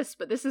find this,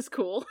 but this is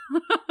cool.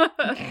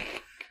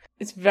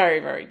 It's very,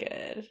 very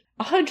good.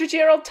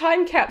 100-year-old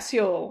time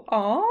capsule.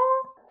 Aww.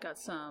 Got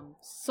some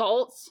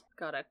salts.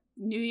 Got a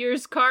New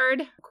Year's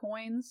card.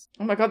 Coins.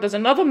 Oh my god, there's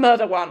another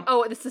murder one.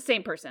 Oh, it's the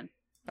same person.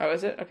 Oh,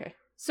 is it? Okay.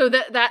 So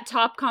that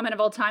top comment of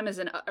all time is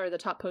or the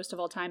top post of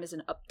all time is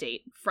an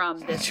update from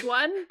this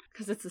one,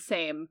 because it's the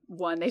same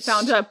one. They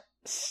found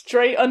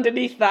straight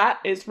underneath that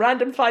is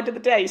random find of the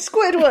day,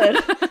 Squidward!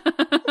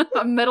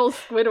 A metal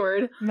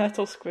Squidward.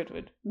 Metal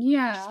Squidward.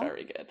 Yeah. It's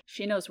very good.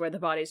 She knows where the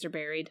bodies are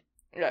buried.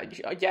 Yeah,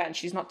 and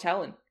she's not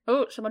telling.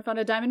 Oh, someone found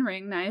a diamond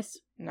ring. Nice.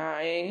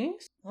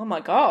 Nice. Oh my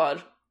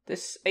god.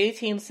 This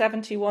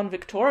 1871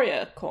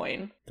 Victoria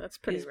coin That's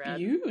pretty is rad.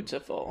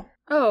 Beautiful.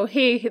 Oh,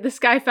 hey, this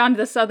guy found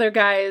this other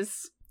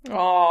guy's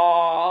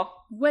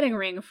wedding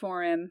ring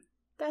for him.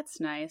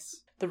 That's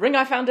nice. The ring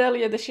I found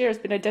earlier this year has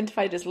been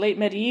identified as late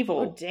medieval.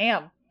 Oh,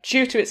 damn.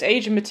 Due to its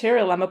age and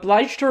material, I'm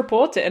obliged to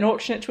report it and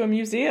auction it to a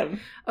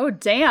museum. Oh,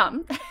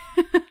 damn.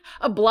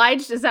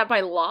 Obliged? Is that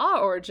by law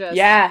or just...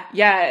 Yeah.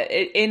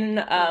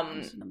 In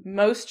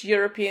most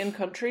European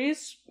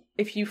countries,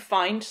 if you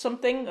find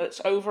something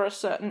that's over a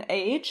certain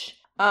age,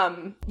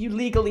 you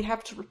legally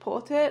have to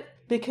report it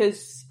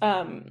because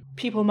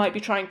people might be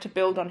trying to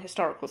build on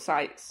historical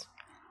sites.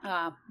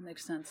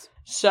 Makes sense.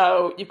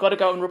 So you've got to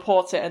go and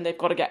report it, and they've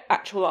got to get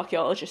actual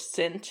archaeologists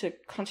in to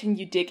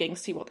continue digging,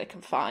 see what they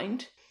can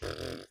find.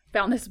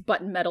 Found this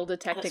button metal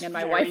detecting, and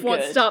my very wife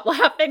won't good. stop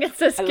laughing. It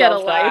says, I get a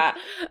love life.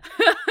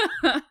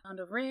 that. Found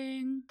a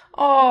ring.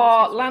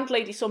 Oh,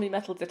 landlady saw me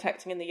metal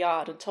detecting in the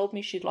yard and told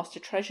me she'd lost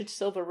a treasured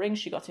silver ring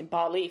she got in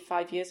Bali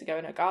 5 years ago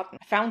in her garden.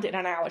 I found it in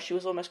an hour. She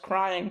was almost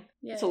crying.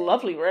 Yeah. It's a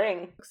lovely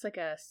ring. Looks like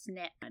a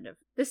snap, kind of.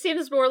 This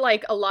seems more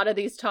like a lot of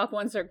these top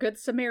ones are Good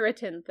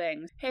Samaritan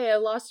things. Hey, I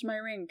lost my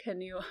ring.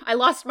 I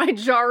lost my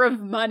jar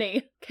of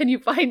money. Can you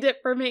find it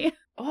for me?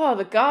 Oh,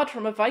 the guard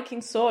from a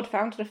Viking sword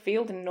found in a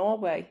field in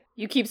Norway.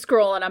 You keep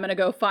scrolling. I'm gonna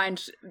go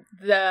find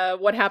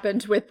what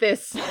happened with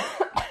this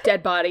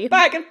dead body.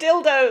 Bag of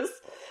dildos!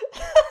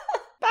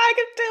 Bag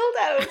of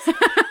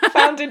dildos!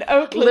 Found in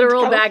Oakland,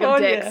 Literal California. bag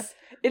of dicks.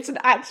 It's an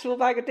actual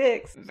bag of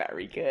dicks.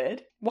 Very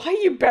good. Why are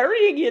you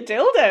burying your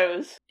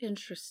dildos?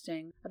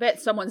 Interesting. I bet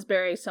someone's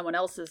burying someone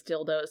else's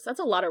dildos. That's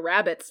a lot of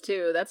rabbits,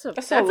 too. That's a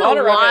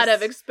lot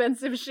of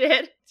expensive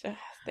shit.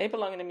 They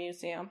belong in a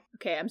museum.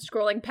 Okay, I'm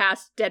scrolling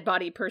past dead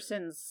body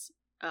person's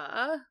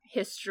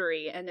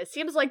history, and it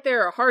seems like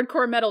they're a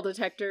hardcore metal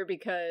detector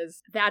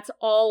because that's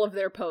all of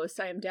their posts.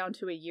 I am down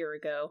to a year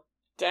ago.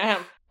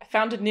 Damn. I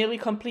found a nearly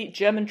complete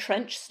German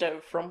trench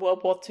stove from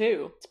World War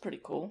II. It's pretty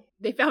cool.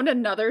 They found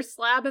another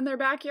slab in their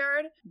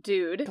backyard?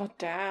 Dude. God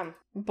damn.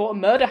 Bought a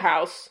murder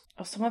house.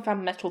 Oh, someone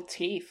found metal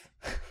teeth.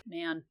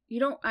 Man.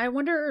 I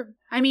wonder...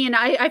 I mean,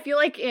 I feel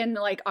like in,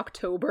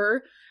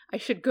 October, I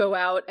should go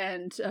out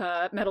and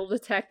metal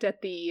detect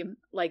at the,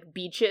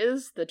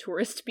 beaches, the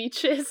tourist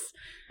beaches,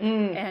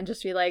 and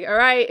just be like, all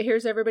right,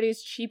 here's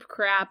everybody's cheap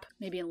crap.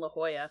 Maybe in La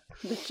Jolla,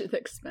 which is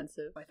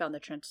expensive. I found the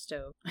trench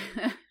stove.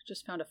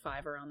 Just found a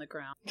 $5 on the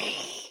ground.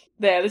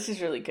 There, this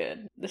is really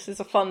good. This is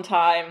a fun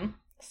time,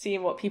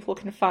 seeing what people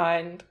can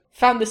find.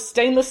 Found this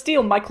stainless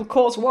steel Michael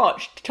Kors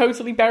watch,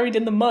 totally buried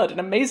in the mud, and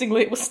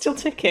amazingly it was still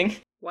ticking.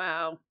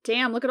 Wow.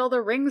 Damn, look at all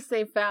the rings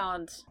they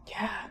found.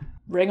 Yeah.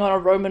 Ring on a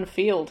Roman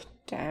field.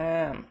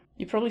 Damn.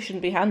 You probably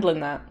shouldn't be handling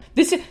that.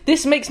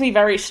 This makes me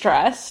very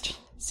stressed.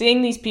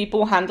 Seeing these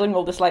people handling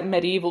all this,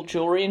 medieval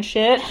jewelry and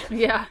shit.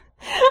 Yeah.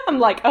 I'm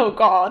like, oh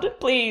god,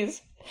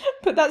 please.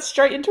 Put that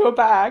straight into a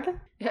bag.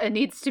 It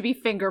needs to be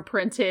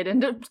fingerprinted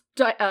and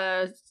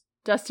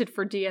dusted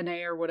for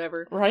DNA or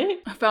whatever. Right?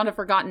 I found a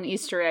forgotten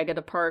Easter egg at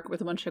a park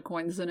with a bunch of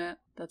coins in it.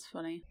 That's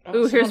funny. Oh,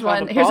 ooh, here's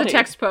one. Here's a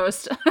text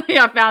post.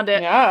 Yeah, I found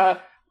it. Yeah.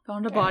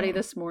 Found a body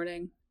this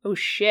morning. Oh,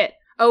 shit.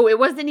 Oh, it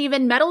wasn't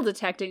even metal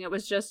detecting. It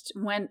was just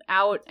went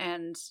out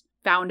and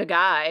found a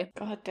guy.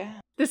 God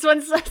damn. This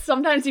one's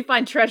sometimes you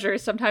find treasure,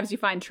 sometimes you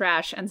find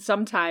trash, and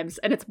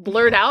it's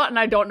blurred out and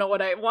I don't know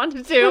what I want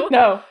to do.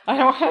 No, I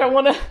don't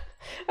want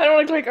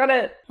to click on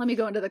it. Let me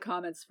go into the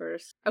comments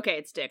first. Okay,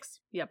 it's dicks.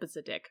 Yep, it's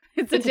a dick.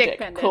 It's a dick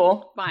pendant.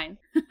 Cool. Fine.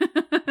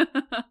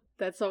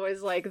 That's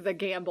always the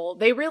gamble.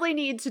 They really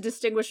need to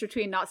distinguish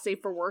between not safe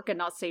for work and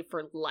not safe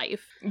for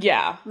life.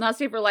 Yeah. Not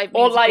safe for life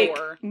means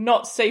gore.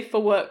 Not safe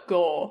for work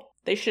gore.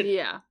 They should...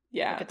 Yeah.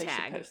 Yeah, like a they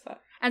tag. should post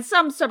that. And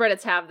some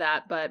subreddits have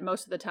that, but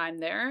most of the time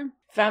they're...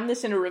 Found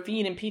this in a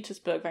ravine in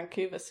Petersburg,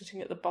 Vancouver,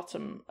 sitting at the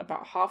bottom,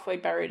 about halfway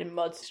buried in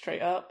mud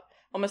straight up.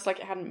 Almost like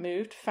it hadn't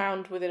moved.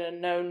 Found within a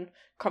known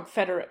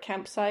Confederate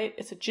campsite.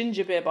 It's a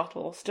ginger beer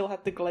bottle. Still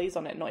had the glaze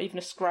on it. Not even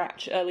a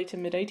scratch. Early to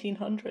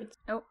mid-1800s.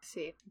 Oh,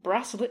 see.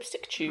 Brass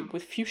lipstick tube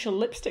with fuchsia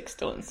lipstick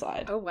still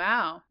inside. Oh,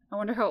 wow. I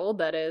wonder how old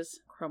that is.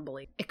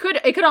 Crumbly. It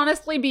could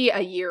honestly be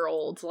a year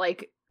old.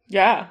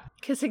 Yeah.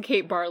 Kissing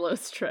Kate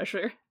Barlow's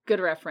treasure. Good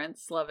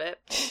reference. Love it.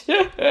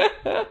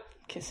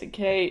 Kissing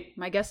Kate.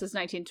 My guess is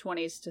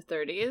 1920s to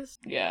 30s.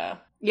 Yeah.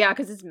 Yeah,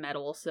 because it's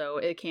metal, so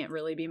it can't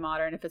really be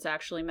modern. If it's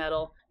actually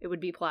metal, it would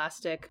be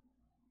plastic.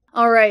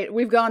 All right,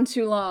 we've gone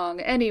too long.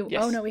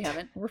 Yes. Oh, no, we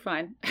haven't. We're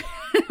fine.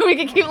 We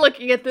can keep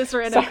looking at this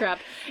random crap.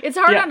 It's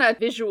hard on a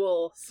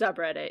visual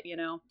subreddit, you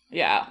know?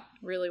 Yeah.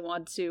 Really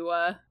want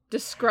to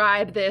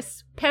describe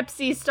this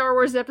Pepsi Star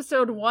Wars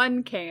Episode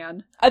 1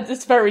 can.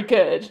 It's very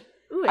good.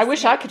 Ooh, I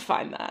wish I could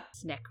find that.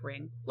 Snack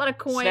ring. A lot of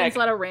coins, a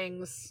lot of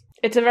rings.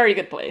 It's a very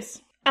good place.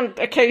 And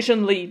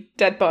occasionally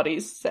dead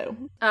bodies, so.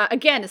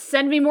 Again,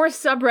 send me more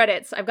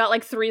subreddits. I've got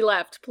like 3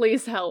 left.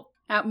 Please help.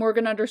 At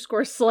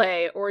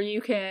Morgan_Slay, or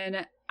you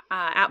can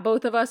at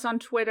both of us on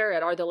Twitter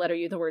at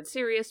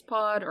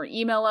 @RTheLetterU_SeriousPod, or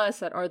email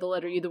us at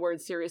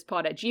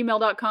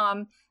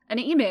RTheLetterU_SeriousPod@gmail.com. An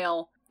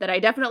email that I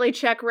definitely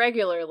check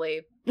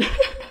regularly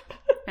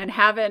and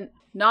haven't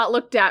not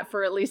looked at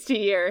for at least a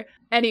year.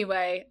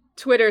 Anyway,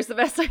 Twitter's the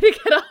best way to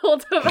get a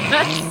hold of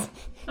us.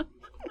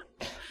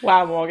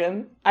 Wow,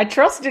 Morgan. I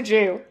trusted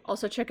you.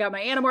 Also, check out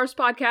my Animorphs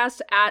podcast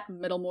at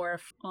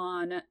Middlemorph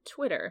on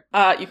Twitter.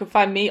 You can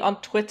find me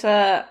on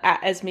Twitter at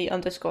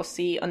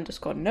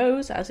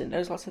Esme_C_knows, as it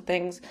knows lots of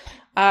things.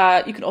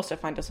 You can also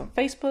find us on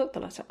Facebook, the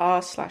letter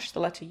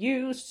R/the letter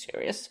U,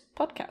 Serious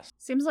Podcast.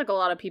 Seems like a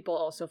lot of people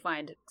also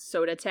find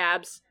soda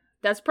tabs.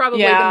 That's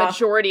probably the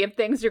majority of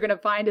things you're going to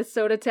find is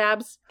soda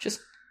tabs.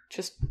 Just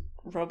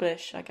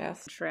rubbish, I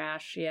guess.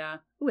 Trash, yeah.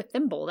 Ooh, a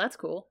thimble, that's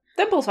cool.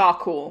 Thimbles are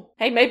cool.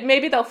 Hey,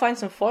 maybe they'll find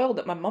some foil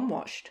that my mum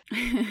washed.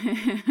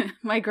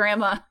 My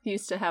grandma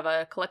used to have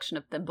a collection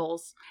of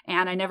thimbles,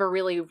 and I never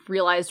really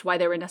realized why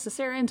they were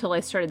necessary until I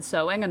started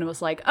sewing, and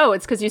was like, oh,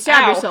 it's because you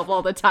stab yourself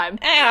all the time.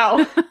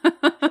 Ow!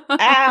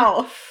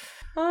 Ow!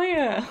 Oh,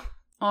 yeah.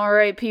 All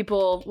right,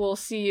 people, we'll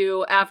see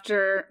you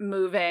after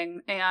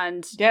moving,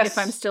 and if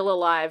I'm still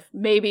alive,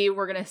 maybe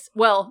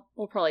we'll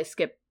probably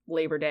skip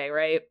Labor Day,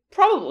 right?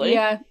 Probably.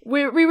 Yeah,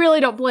 we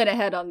really don't plan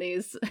ahead on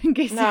these, in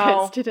case you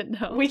guys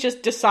didn't know. We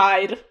just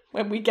decide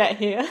when we get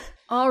here.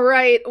 All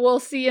right, we'll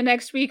see you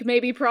next week,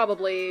 maybe,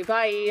 probably.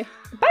 Bye.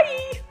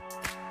 Bye!